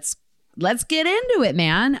 That's me. Let's get into it,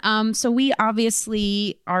 man. So we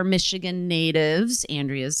obviously are Michigan natives.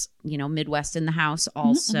 Andrea's, Midwest in the house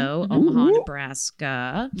also. Omaha,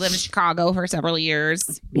 Nebraska. Lived in Chicago for several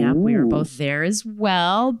years. Yeah, we were both there as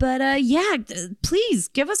well. But please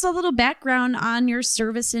give us a little background on your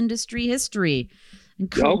service industry history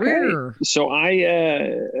and career. Okay. So I,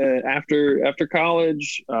 after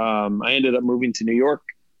college, I ended up moving to New York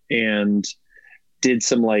and did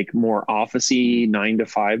some like more officey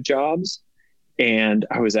 9-to-5 jobs. And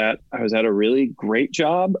I was at a really great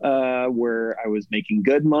job where I was making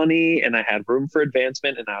good money and I had room for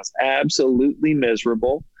advancement and I was absolutely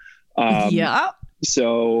miserable.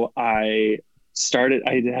 So I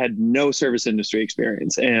had no service industry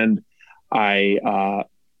experience and I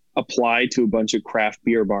applied to a bunch of craft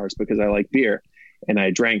beer bars because I like beer and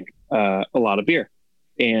I drank a lot of beer.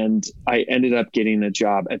 And I ended up getting a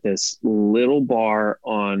job at this little bar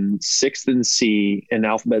on 6th and C in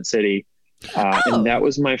Alphabet City. And that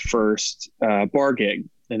was my first bar gig.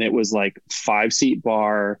 And it was like 5-seat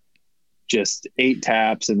bar, just 8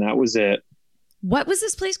 taps. And that was it. What was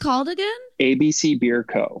this place called again? ABC Beer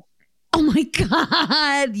Co. Oh my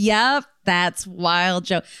God. Yep. That's wild,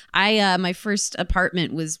 Joe. My first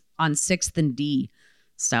apartment was on 6th and D.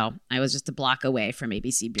 So I was just a block away from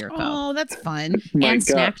ABC Beer Co. Oh, that's fun. And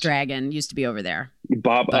Snack Dragon used to be over there.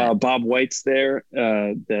 Bob White's there,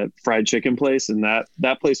 the fried chicken place. And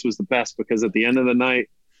that place was the best because at the end of the night,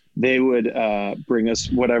 they would bring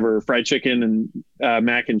us whatever fried chicken and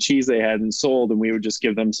mac and cheese they hadn't sold. And we would just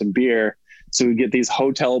give them some beer. So we'd get these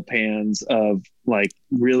hotel pans of like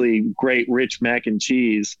really great, rich mac and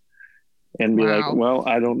cheese and be like, well,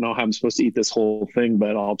 I don't know how I'm supposed to eat this whole thing,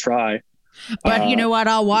 but I'll try. But you know what?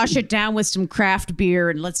 I'll wash it down with some craft beer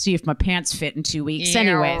and let's see if my pants fit in 2 weeks.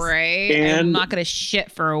 Anyways, right. And I'm not gonna shit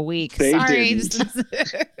for a week. They Sorry.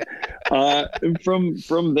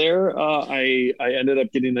 From there, I ended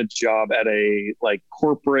up getting a job at a like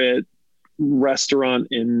corporate restaurant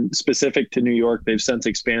specific to New York. They've since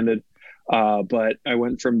expanded. But I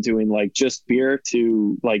went from doing like just beer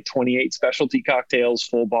to like 28 specialty cocktails,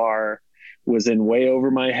 full bar. Was in way over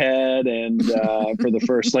my head. And for the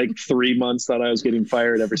first like 3 months that I was getting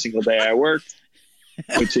fired every single day I worked,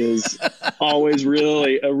 which is always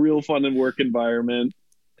really a real fun and work environment.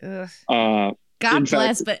 God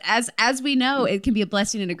bless. But as we know, it can be a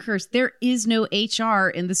blessing and a curse. There is no HR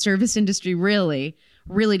in the service industry really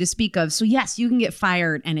to speak of. So yes, you can get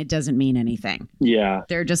fired and it doesn't mean anything. Yeah.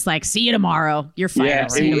 They're just like, see you tomorrow. You're fired. Yeah,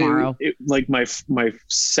 see you tomorrow. Like my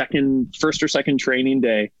first or second training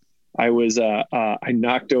day, I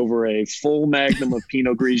knocked over a full magnum of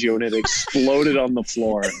Pinot Grigio and it exploded on the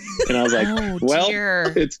floor. And I was like,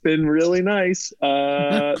 dear. It's been really nice.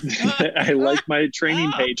 I like my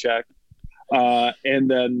training paycheck. And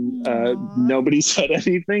then nobody said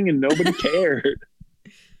anything and nobody cared.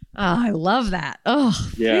 Oh, I love that. Oh,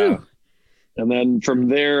 yeah. Phew. And then from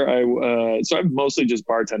there, so I'm mostly just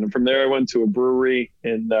bartending. From there, I went to a brewery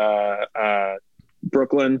in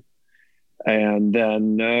Brooklyn. And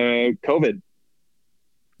then COVID.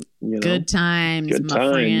 Good times,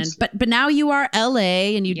 friend. But now you are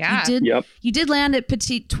LA, and you did land at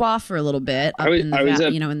Petit Trois for a little bit. I was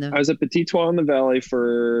at Petit Trois in the Valley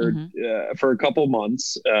for a couple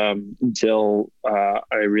months until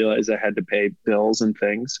I realized I had to pay bills and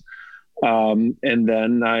things, and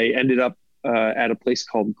then I ended up at a place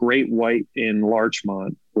called Great White in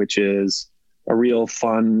Larchmont, which is a real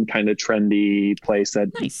fun kind of trendy place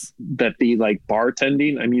that the like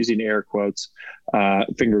bartending, I'm using air quotes,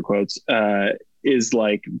 finger quotes, is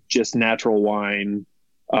like just natural wine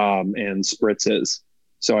and spritzes.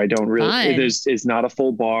 So I don't really, it's not a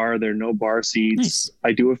full bar. There are no bar seats. Nice.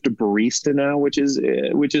 I do have to barista now, which is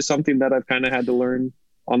something that I've kind of had to learn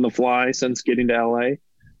on the fly since getting to LA.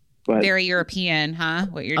 But very European, huh?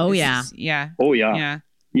 Yeah. Oh yeah.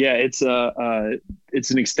 Yeah, it's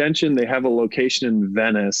an extension. They have a location in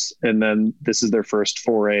Venice, and then this is their first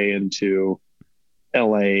foray into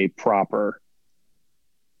LA proper.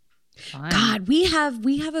 God, we have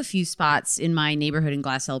a few spots in my neighborhood in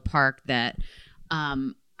Glass Hill Park that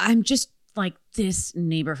I'm just like, this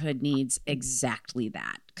neighborhood needs exactly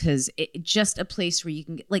that, because it's just a place where you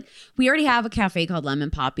can get, like, we already have a cafe called Lemon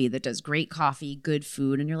Poppy that does great coffee, good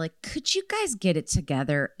food, and you're like, could you guys get it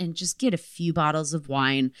together and just get a few bottles of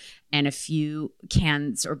wine and a few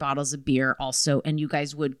cans or bottles of beer also, and you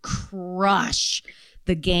guys would crush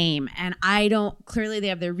the game. And clearly they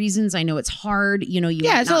have their reasons. I know it's hard. You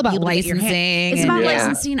it's all about licensing. It's about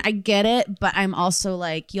licensing. I get it. But I'm also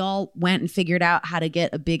like, y'all went and figured out how to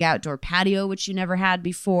get a big outdoor patio, which you never had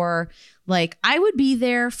before. Like, I would be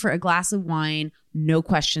there for a glass of wine, no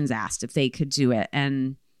questions asked, if they could do it.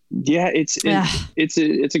 And yeah, it's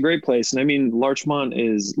a great place. And I mean, Larchmont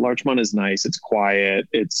is nice. It's quiet.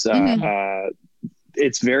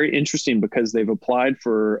 It's very interesting because they've applied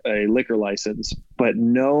for a liquor license, but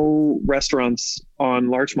no restaurants on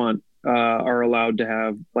Larchmont are allowed to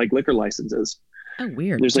have like liquor licenses. Oh,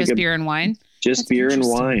 weird. There's just beer and wine. Just beer and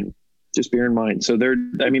wine. So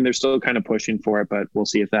they're still kind of pushing for it, but we'll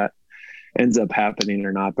see if that ends up happening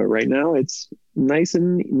or not. But right now it's nice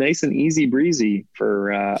and easy breezy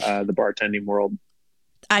for the bartending world.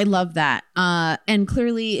 I love that. And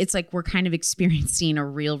clearly it's like we're kind of experiencing a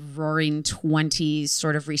real roaring 20s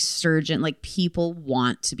sort of resurgent. Like, people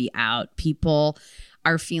want to be out. People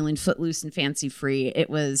are feeling footloose and fancy free.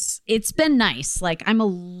 It's been nice. Like, I'm a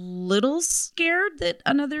little scared that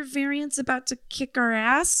another variant's about to kick our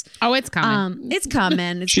ass. Oh, it's coming. It's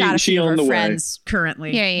coming. It's got a few of our friends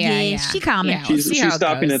currently. Yeah. She coming. Yeah, she's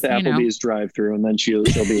stopping at the Applebee's drive-thru, and then she'll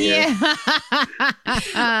be here.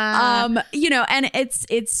 And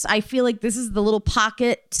it's I feel like this is the little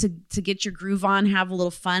pocket to get your groove on, have a little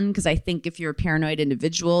fun, because I think if you're a paranoid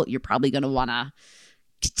individual, you're probably going to want to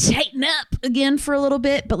tighten up again for a little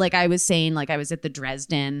bit. But like I was saying, like I was at the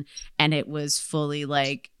Dresden and it was fully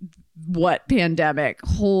like, what pandemic?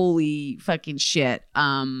 Holy fucking shit.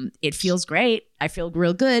 It feels great. I feel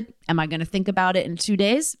real good. Am I going to think about it in 2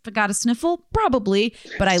 days if I got a sniffle? Probably,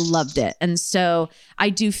 but I loved it. And so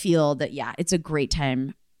I do feel that, yeah, it's a great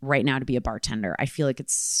time right now to be a bartender. I feel like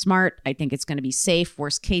it's smart. I think it's going to be safe.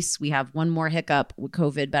 Worst case, we have one more hiccup with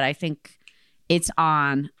COVID, but I think it's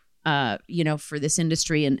on for this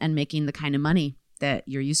industry and making the kind of money that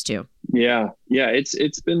you're used to. Yeah.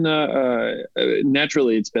 It's been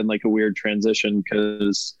naturally it's been like a weird transition,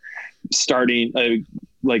 because starting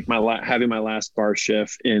having my last bar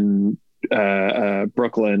shift in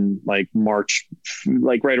Brooklyn, like March,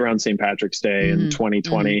 like right around St. Patrick's Day in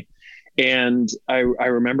 2020. And I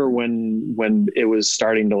remember when it was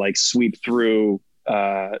starting to like sweep through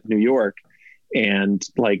New York. And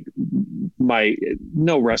like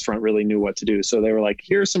no restaurant really knew what to do. So they were like,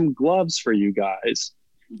 here's some gloves for you guys.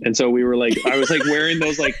 And so we were like, I was like wearing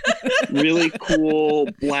those like really cool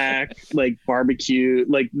black, like barbecue,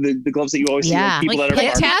 like the gloves that you always see like people like that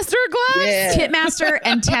are Pitmaster gloves, Pitmaster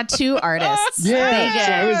and tattoo artists.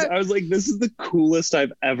 Yeah. So I was like, this is the coolest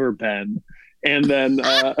I've ever been. And then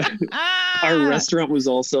our restaurant was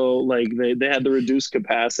also like, they had the reduced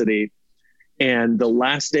capacity. And the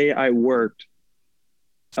last day I worked,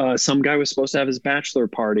 some guy was supposed to have his bachelor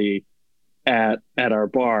party at our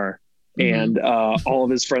bar, and all of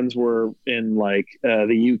his friends were in like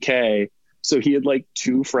the UK. So he had like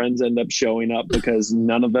 2 friends end up showing up because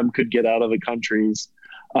none of them could get out of the countries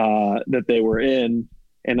that they were in.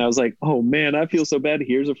 And I was like, oh man, I feel so bad.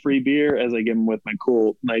 Here's a free beer, as I give him with my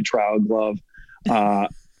cool nitrile glove.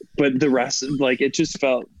 But the rest, like, it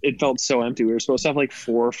felt so empty. We were supposed to have like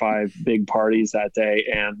 4 or 5 big parties that day,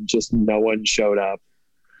 and just no one showed up.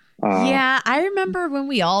 Yeah, I remember when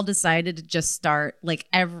we all decided to just start, like,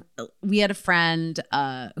 we had a friend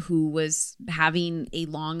who was having a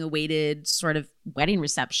long-awaited sort of wedding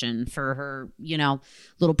reception for her,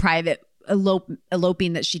 little private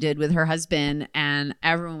eloping that she did with her husband, and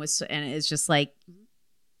everyone was, and it's just like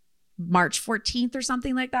March 14th or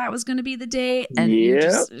something like that was going to be the date, and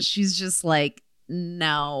she's just like,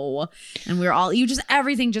 no, and we were all,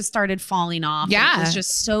 everything just started falling off. Yeah, it was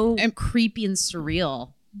just so creepy and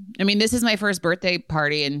surreal. I mean, this is my first birthday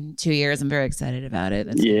party in 2 years. I'm very excited about it.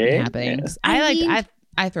 That's happening.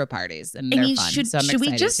 I throw parties, and they're fun. So I'm excited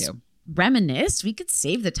we just too. Reminisce? We could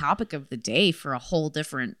save the topic of the day for a whole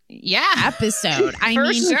different episode. Sure.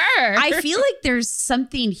 I feel like there's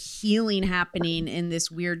something healing happening in this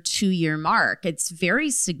weird 2-year mark. It's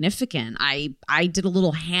very significant. I did a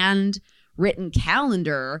little handwritten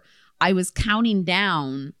calendar. I was counting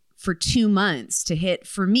down for 2 months to hit,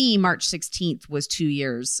 for me, March 16th was 2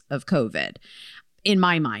 years of COVID. In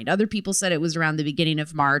my mind, other people said it was around the beginning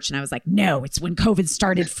of March, and I was like, no, it's when COVID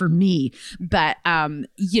started for me. But,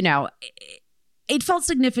 it felt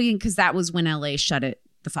significant because that was when LA shut it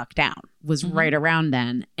the fuck down, was right around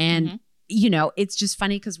then. And, it's just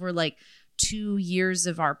funny because we're like, 2 years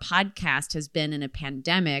of our podcast has been in a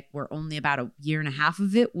pandemic where only about a year and a half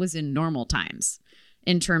of it was in normal times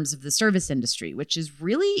in terms of the service industry, which is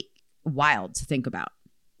really wild to think about.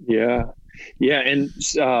 Yeah. Yeah, and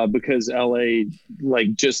because LA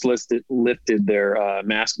like just lifted their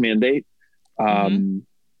mask mandate,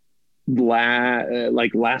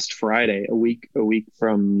 last Friday, a week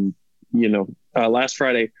from last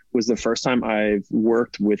Friday was the first time I've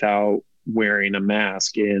worked without wearing a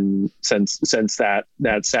mask since that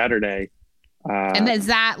Saturday. And is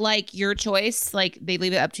that like your choice? Like they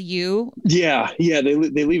leave it up to you? Yeah, they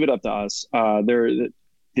leave it up to us.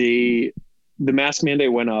 The mask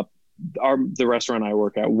mandate went up. The restaurant I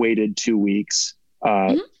work at waited 2 weeks,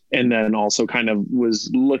 and then also kind of was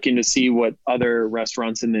looking to see what other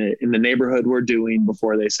restaurants in the neighborhood were doing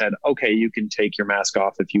before they said, okay, you can take your mask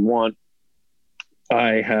off if you want.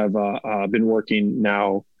 I have been working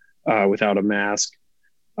now without a mask,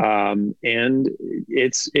 and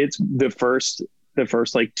it's the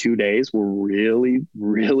first like 2 days were really,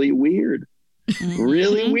 really weird,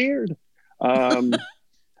 really weird.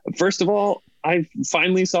 First of all, I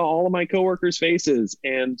finally saw all of my coworkers' faces,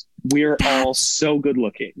 and we're all so good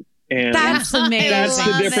looking. And that's amazing. That's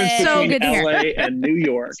the difference between LA and New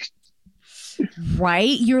York.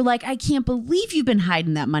 Right? You're like, I can't believe you've been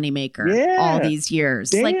hiding that moneymaker all these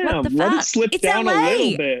years. Damn, like, what the fuck? Let it slip it's down LA. a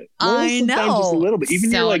little bit. I know. Just a little bit.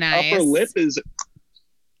 Even So your nice. upper lip is.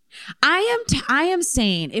 I am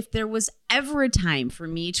saying if there was ever a time for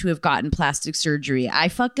me to have gotten plastic surgery, I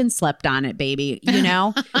fucking slept on it, baby.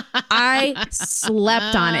 I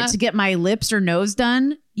slept on it to get my lips or nose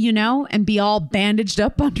done, and be all bandaged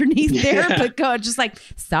up underneath there. But go just like,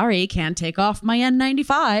 sorry, can't take off my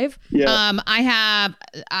N95. Yeah.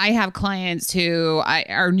 I have clients who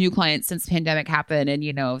are new clients since the pandemic happened. And,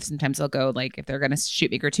 sometimes they'll go like, if they're going to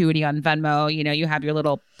shoot me gratuity on Venmo, you have your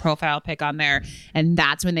little profile pic on there. And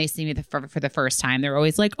that's when they see me for the first time. They're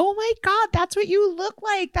always like, oh my God, that's what you look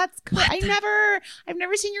like. That's cool. I've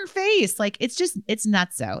never seen your face. Like, it's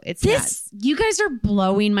nuts. So it's nuts. You guys are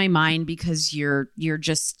blowing my mind because you're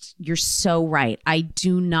so right. I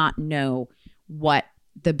do not know what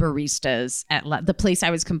the baristas at the place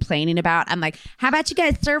I was complaining about. I'm like, how about you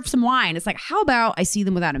guys serve some wine? It's like, how about I see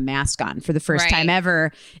them without a mask on for the first time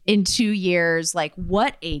ever in 2 years? Like,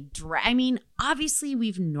 what a I mean, obviously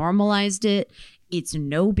we've normalized it. It's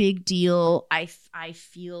no big deal. I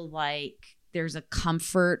feel like there's a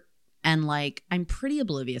comfort, and like I'm pretty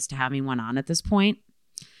oblivious to having one on at this point.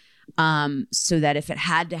 So that if it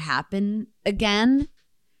had to happen again,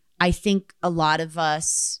 I think a lot of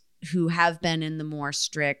us who have been in the more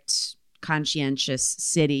strict, conscientious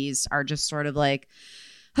cities are just sort of like,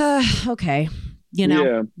 okay,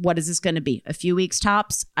 what is this going to be? A few weeks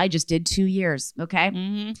tops? I just did 2 years. Okay.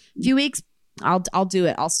 A few weeks. I'll do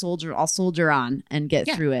it. I'll soldier on and get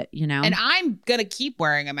through it, And I'm going to keep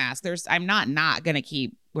wearing a mask. I'm not going to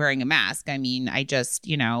keep wearing a mask. I mean, I just,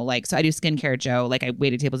 so I do skincare, Joe. Like I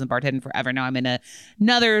waited tables and bartending forever. Now I'm in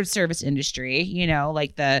another service industry,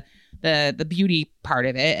 like the beauty part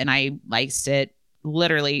of it. And I sit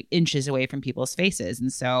literally inches away from people's faces.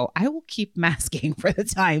 And so I will keep masking for the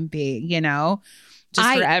time being,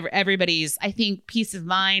 just for everybody's, I think, peace of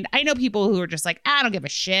mind. I know people who are just like, I don't give a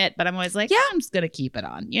shit, but I'm always like, I'm just going to keep it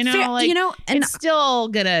on, Fair, and it's still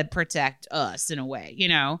going to protect us in a way,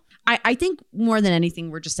 I think more than anything,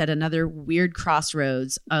 we're just at another weird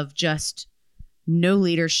crossroads of just no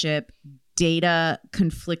leadership, data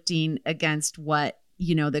conflicting against what,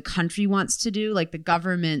 the country wants to do. Like the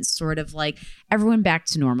government sort of like everyone back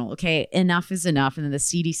to normal. Okay, enough is enough. And then the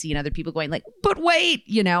CDC and other people going like, but wait,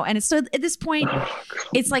 and it's so at this point,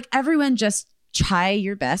 it's like everyone just try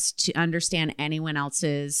your best to understand anyone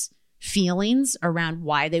else's feelings around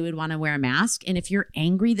why they would want to wear a mask. And if you're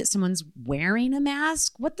angry that someone's wearing a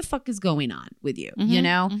mask, what the fuck is going on with you?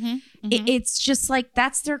 It's just like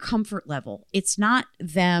that's their comfort level. It's not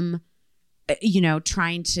them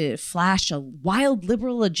trying to flash a wild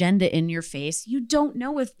liberal agenda in your face. You don't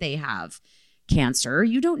know if they have cancer.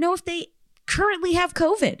 You don't know if they currently have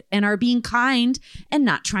COVID and are being kind and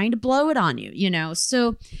not trying to blow it on you,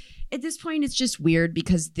 So at this point, it's just weird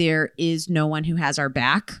because there is no one who has our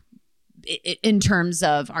back in terms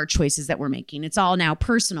of our choices that we're making. It's all now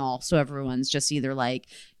personal. So everyone's just either like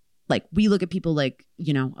we look at people like,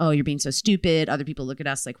 oh, you're being so stupid. Other people look at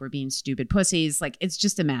us like we're being stupid pussies. Like, it's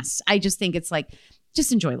just a mess. I just think it's like,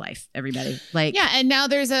 just enjoy life, everybody. Like, yeah. And now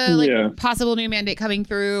there's a possible new mandate coming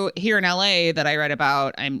through here in LA that I read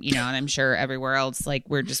about. And I'm sure everywhere else, like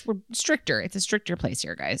we're stricter. It's a stricter place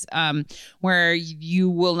here, guys, where you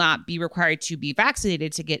will not be required to be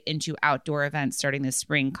vaccinated to get into outdoor events starting this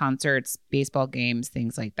spring, concerts, baseball games,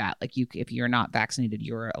 things like that. Like if you're not vaccinated,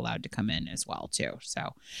 you're allowed to come in as well too.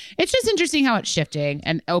 So it's just interesting how it's shifting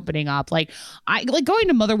and opening up. Like going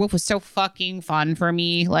to Mother Wolf was so fucking fun for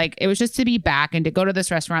me. Like it was just to be back and to go go to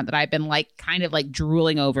this restaurant that I've been like kind of like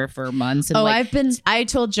drooling over for months. And I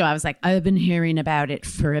told Joe, I was like, I've been hearing about it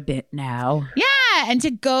for a bit now. Yeah. And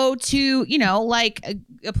to go to, you know, like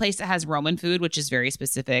a place that has Roman food, which is very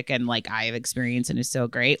specific and like I have experienced and is so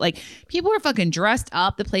great. Like people are fucking dressed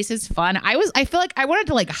up. The place is fun. I feel like I wanted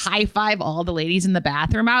to like high five all the ladies in the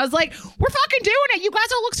bathroom. I was like, we're fucking doing it. You guys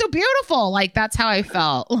all look so beautiful. Like that's how I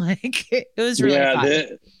felt. Like it was really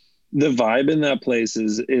fun. The vibe in that place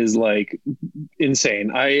is like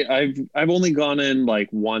insane. I've only gone in like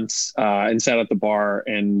once and sat at the bar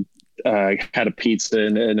and had a pizza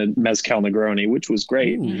and a mezcal Negroni, which was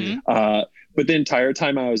great. Mm-hmm. But the entire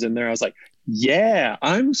time I was in there, I was like, yeah,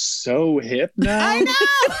 I'm so hip now. I know.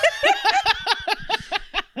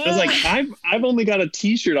 I was like, I've only got a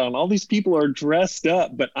t-shirt on. All these people are dressed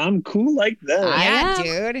up, but I'm cool like them. Yeah,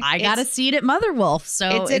 dude. I got a seat at Mother Wolf, so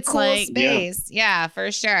it's a cool like, space. Yeah,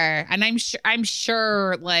 for sure. And I'm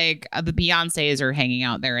sure like the Beyoncés are hanging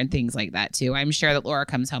out there and things like that too. I'm sure that Laura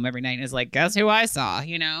comes home every night and is like, guess who I saw,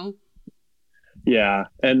 you know? Yeah.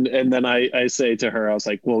 And then I say to her, I was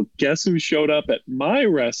like, well, guess who showed up at my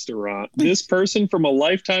restaurant? This person from a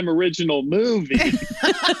Lifetime original movie.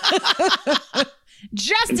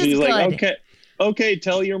 Just and as she's good. like, okay,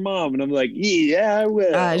 tell your mom. And I'm like, yeah, I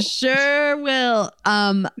will. I sure will.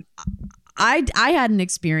 I had an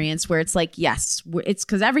experience where it's like, yes, it's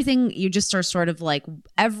because everything you just are sort of like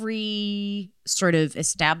every sort of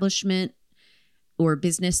establishment or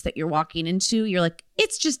business that you're walking into, you're like,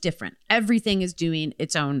 it's just different. Everything is doing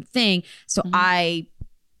its own thing. So I'm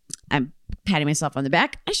patting myself on the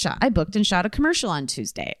back. I booked and shot a commercial on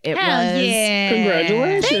Tuesday. It was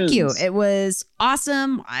Congratulations. Thank you. It was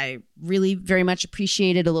awesome. I really very much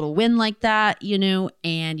appreciated a little win like that, you know,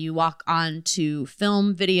 and you walk on to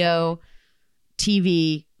film, video,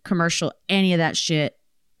 TV, commercial, any of that shit.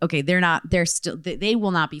 Okay, they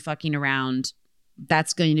will not be fucking around.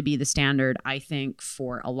 That's going to be the standard, I think,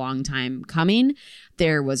 for a long time coming.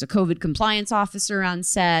 There was a COVID compliance officer on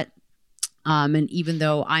set. And even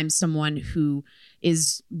though I'm someone who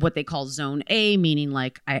is what they call zone A, meaning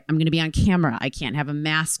like I'm going to be on camera, I can't have a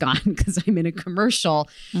mask on because I'm in a commercial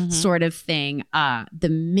sort of thing. The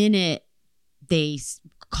minute they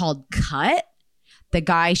called cut, the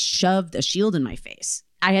guy shoved a shield in my face.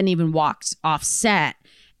 I hadn't even walked off set.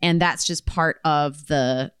 And that's just part of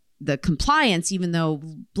the compliance, even though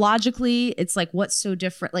logically it's like, what's so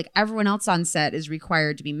different? Like everyone else on set is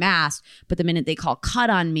required to be masked, but the minute they call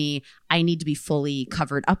cut on me, I need to be fully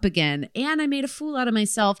covered up again. And I made a fool out of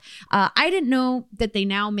myself. I didn't know that they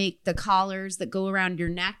now make the collars that go around your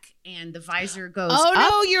neck and the visor goes up.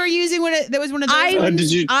 No, you were using that was one of those.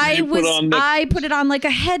 I put it on like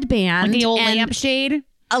a headband. Like the old lampshade?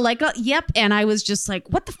 Yep. And I was just like,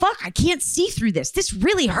 what the fuck? I can't see through this. This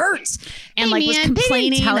really hurts. And hey, was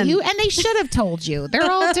complaining. They didn't tell you, and they should have told you. They're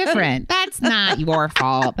all different. That's not your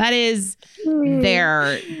fault. That is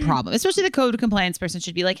their problem. Especially the code compliance person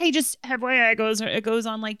should be like, hey, just FYI, it goes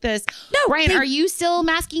on like this. No, Brian, are you still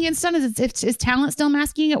masking and stuff? Is talent still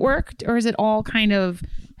masking at work? Or has it all kind of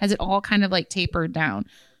like tapered down?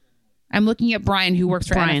 I'm looking at Brian, who works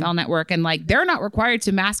for NFL Network, and like they're not required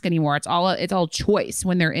to mask anymore. It's all choice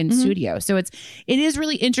when they're in studio. So it is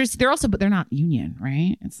really interesting. But they're not union,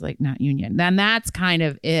 right? It's like not union. Then that's kind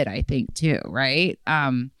of it, I think, too, right?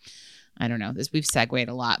 I don't know. We've segued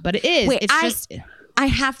a lot, but it is. I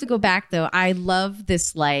have to go back though. I love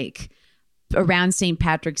this like around St.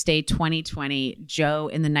 Patrick's Day 2020, Joe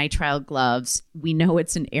in the nitrile gloves. We know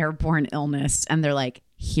it's an airborne illness, and they're like,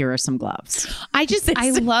 here are some gloves. I just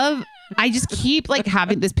keep like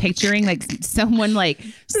having this picturing like someone like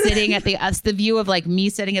sitting at the view of like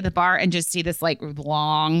me sitting at the bar and just see this like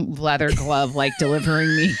long leather glove like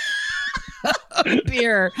delivering me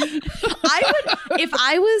beer. If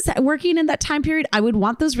I was working in that time period, I would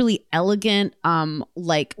want those really elegant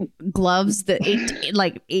like gloves that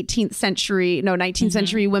 19th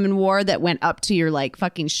century women wore that went up to your like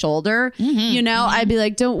fucking shoulder. You know, I'd be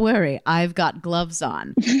like, don't worry, I've got gloves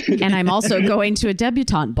on. And I'm also going to a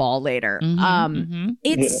debutante ball later.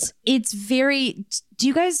 It's very. Do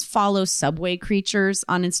you guys follow Subway Creatures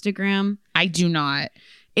on Instagram? I do not.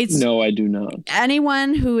 No, I do not.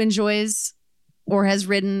 Anyone who enjoys or has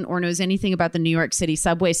ridden or knows anything about the New York City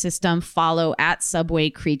subway system, follow at Subway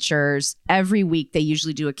Creatures. Every week, they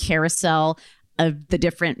usually do a carousel of the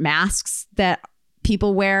different masks that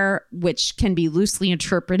people wear, which can be loosely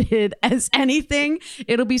interpreted as anything.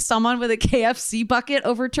 It'll be someone with a KFC bucket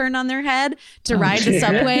overturned on their head to ride the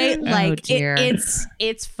subway. Like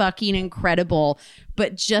it's fucking incredible.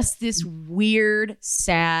 But just this weird,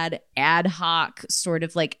 sad, ad hoc sort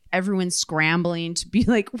of like everyone scrambling to be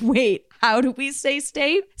like, wait, how do we stay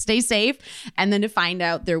safe? And then to find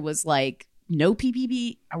out there was like no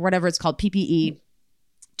PPE or whatever it's called, PPE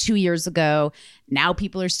 2 years ago. Now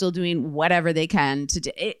people are still doing whatever they can to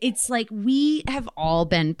do. It's like we have all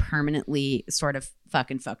been permanently sort of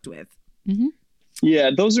fucking fucked with. Mm-hmm. Yeah,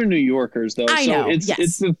 those are New Yorkers though. I know.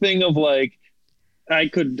 It's the thing of like I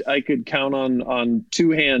could count on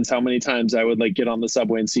two hands how many times I would like get on the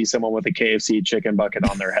subway and see someone with a KFC chicken bucket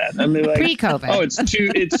on their head. And they're like, pre-COVID. Oh,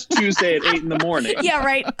 it's Tuesday at 8 a.m. Yeah,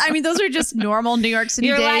 right. I mean, those are just normal New York City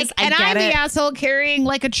You're days. like, and I'm the asshole carrying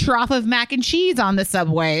like a trough of mac and cheese on the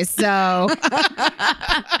subway. So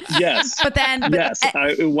yes,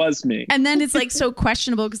 it was me. And then it's like so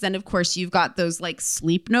questionable because then of course you've got those like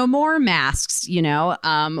Sleep No More masks, you know,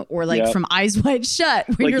 or like from Eyes Wide Shut,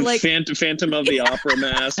 where like you're the like Phantom of the Opera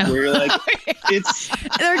mask, where you're like,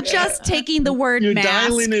 they're just taking the word you're mask. You're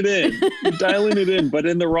dialing it in, but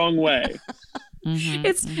in the wrong way. Mm-hmm,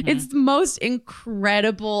 it's the most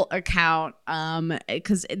incredible account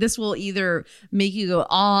because this will either make you go,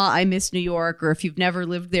 I miss New York, or if you've never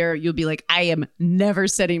lived there, you'll be like, I am never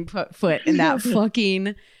setting foot in that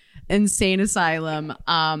fucking insane asylum.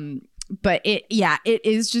 But it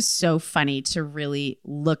is just so funny to really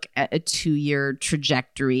look at a 2-year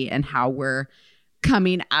trajectory and how we're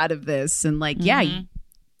coming out of this. And like,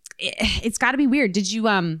 it's got to be weird. Did you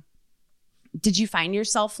find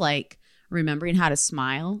yourself like remembering how to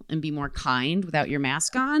smile and be more kind without your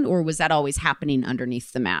mask on, or was that always happening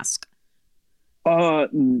underneath the mask? No,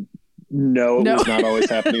 it was not always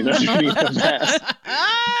happening underneath the mask.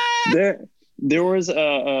 There was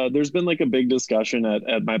there's been like a big discussion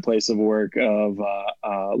at my place of work of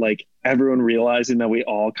like everyone realizing that we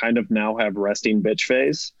all kind of now have resting bitch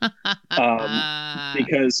face,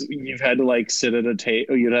 because you've had to like sit at a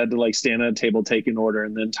table, you'd had to like stand at a table taking order,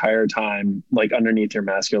 and the entire time like underneath your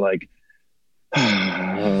mask you're like,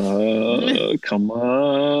 come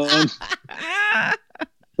on.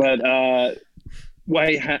 But I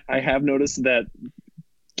have noticed that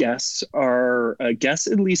guests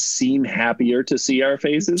at least seem happier to see our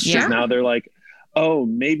faces, because now they're like, oh,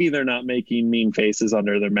 maybe they're not making mean faces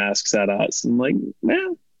under their masks at us. I'm like,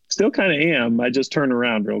 man, still kind of am. I just turn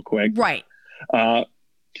around real quick. Right. But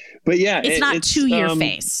yeah, it's not to your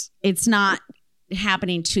face. It's not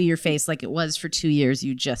happening to your face like it was for 2 years.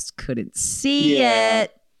 You just couldn't see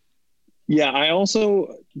it. Yeah, I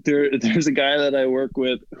also there's a guy that I work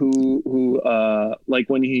with who like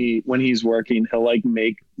when he's working, he'll like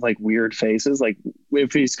make like weird faces. Like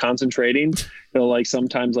if he's concentrating, he'll like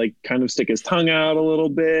sometimes like kind of stick his tongue out a little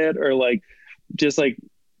bit, or like just like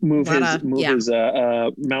move his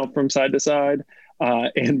mouth from side to side.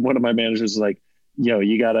 And one of my managers was like, yo,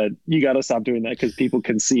 you gotta stop doing that because people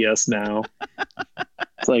can see us now.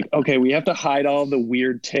 It's like, okay, we have to hide all the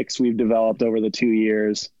weird tics we've developed over the 2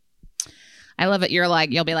 years. I love it.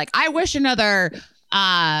 You'll be like, I wish another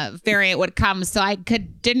variant would come so I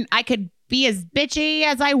could be as bitchy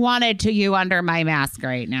as I wanted to you under my mask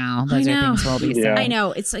right now. Those are things we'll be saying. I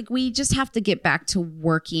know. It's like we just have to get back to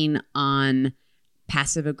working on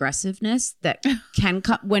passive aggressiveness that can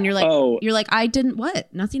come when you're like, I didn't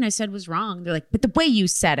what? Nothing I said was wrong. They're like, but the way you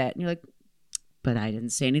said it. And you're like, but I didn't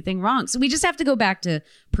say anything wrong. So we just have to go back to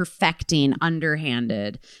perfecting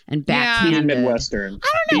underhanded and backhanded. Being Midwestern. I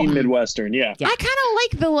don't know. Being Midwestern, yeah. I kind of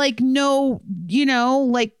like the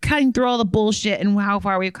cutting through all the bullshit and how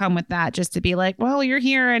far we've come with that, just to be like, well, you're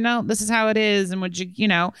here and this is how it is. And would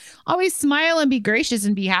you, always smile and be gracious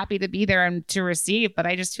and be happy to be there and to receive. But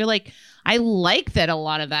I just feel like I like that a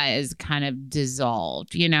lot of that is kind of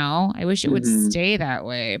dissolved, I wish it would stay that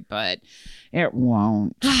way, but it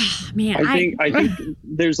won't. Man, I think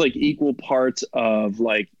there's like equal parts of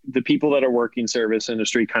like the people that are working service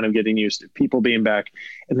industry kind of getting used to people being back,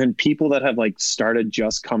 and then people that have like started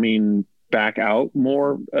just coming back out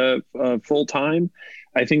more full time.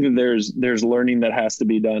 I think that there's learning that has to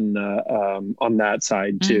be done on that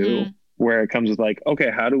side too, where it comes with like,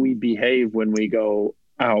 okay, how do we behave when we go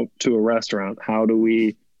out to a restaurant? How do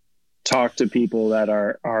we talk to people that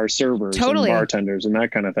are servers and bartenders and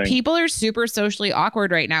that kind of thing? People are super socially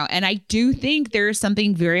awkward right now. And I do think there's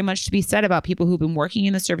something very much to be said about people who've been working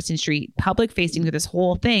in the service industry, public facing through this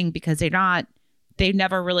whole thing, because they've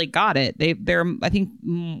never really got it. They're, I think,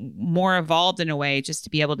 more evolved in a way just to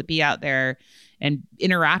be able to be out there and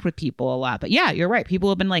interact with people a lot. But yeah, you're right. People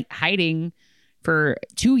have been like hiding for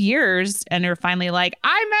 2 years, and they're finally like,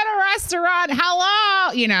 I'm at a restaurant.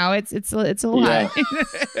 Hello. You know, it's a lot.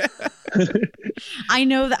 I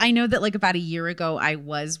know that like about a year ago, I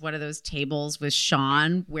was one of those tables with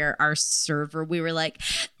Sean where our server, we were like,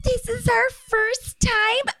 this is our first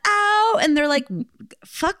time out. And they're like,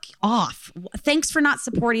 fuck off. Thanks for not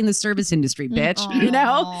supporting the service industry, bitch. Aww. You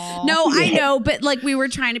know? No, I know. But like, we were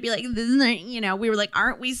trying to be like, you know, we were like,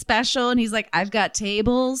 aren't we special? And he's like, I've got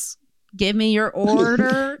tables. Give me your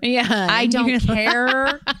order. Yeah. I don't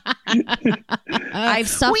care. I've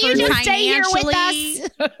suffered Will you just stay here with financially.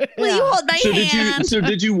 us? Will you hold my hand?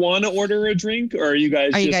 Did you want to order a drink, or are you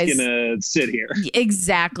guys gonna sit here?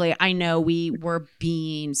 Exactly. I know we were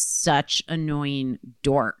being such annoying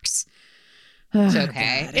dorks. It's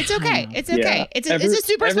okay. It's okay. It's okay. Yeah. It's a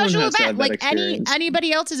super everyone special has to event. have that Like experience.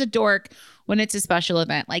 anybody else is a dork when it's a special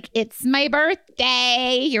event. Like, it's my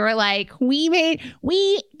birthday. You're like, we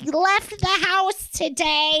left the house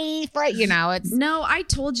today for, you know, it's. No, I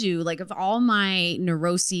told you, like, of all my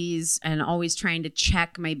neuroses and always trying to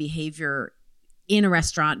check my behavior in a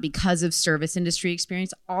restaurant because of service industry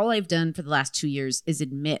experience, all I've done for the last 2 years is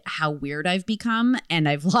admit how weird I've become, and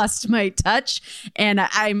I've lost my touch. And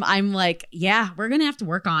I'm like, yeah, we're gonna have to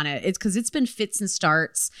work on it. It's because it's been fits and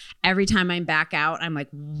starts. Every time I'm back out, I'm like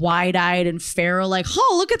wide-eyed and feral, like,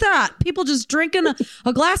 oh, look at that, people just drinking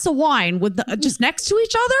a glass of wine with just next to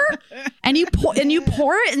each other, and you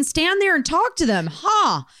pour it and stand there and talk to them.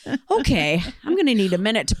 Okay, I'm gonna need a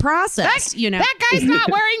minute to process. That guy's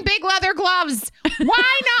not wearing big leather gloves.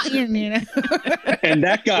 Why not? You know? And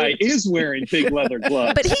that guy is wearing big leather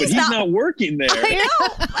gloves, but he's not working there. I know.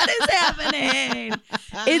 What is happening?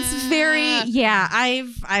 It's very,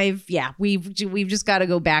 we've just got to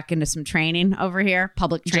go back into some training over here,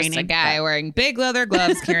 public training. Just a guy wearing big leather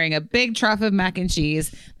gloves, carrying a big trough of mac and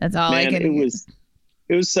cheese. That's all I can.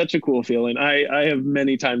 It was such a cool feeling. I have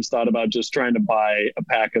many times thought about just trying to buy a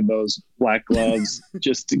pack of those black gloves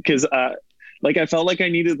just because like I felt like I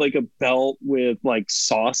needed like a belt with like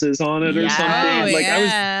sauces on it or something. Like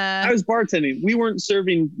I was bartending.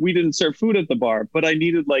 We didn't serve food at the bar, but I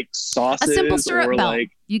needed like sauces. A simple syrup or belt.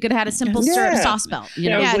 Like, you could have had a simple syrup sauce belt.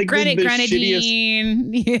 You know? Yeah, like grenadine.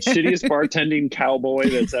 Shittiest bartending cowboy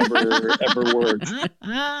that's ever worked.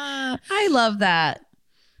 I love that.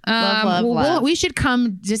 Love. We should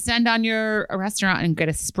come descend on your restaurant and get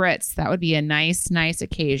a spritz. That would be a nice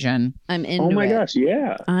occasion. I'm into it. Oh my gosh,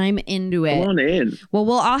 yeah. I'm into it. Come on in. Well,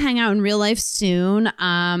 we'll all hang out in real life soon.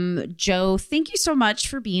 Joe, thank you so much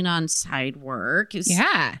for being on Side Work. It's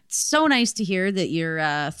so nice to hear that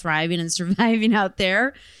you're thriving and surviving out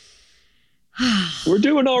there. We're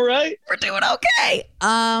doing all right. We're doing okay.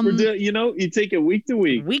 You take it week to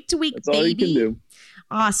week. Week to week, That's all you can do.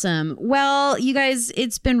 Awesome. Well, you guys,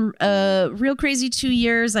 it's been a real crazy 2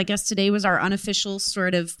 years. I guess today was our unofficial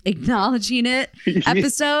sort of acknowledging it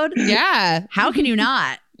episode. Yeah. How can you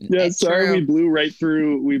not? Yeah, It's sorry, true.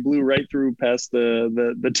 we blew right through past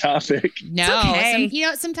the topic. No, okay.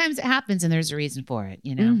 sometimes it happens and there's a reason for it,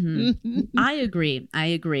 you know. Mm-hmm. I agree.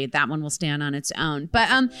 That one will stand on its own. But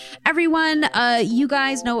everyone, you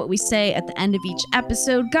guys know what we say at the end of each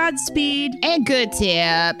episode. Godspeed. And good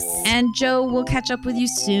tips. And Joe, we'll catch up with you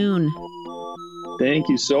soon. Thank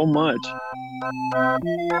you so much.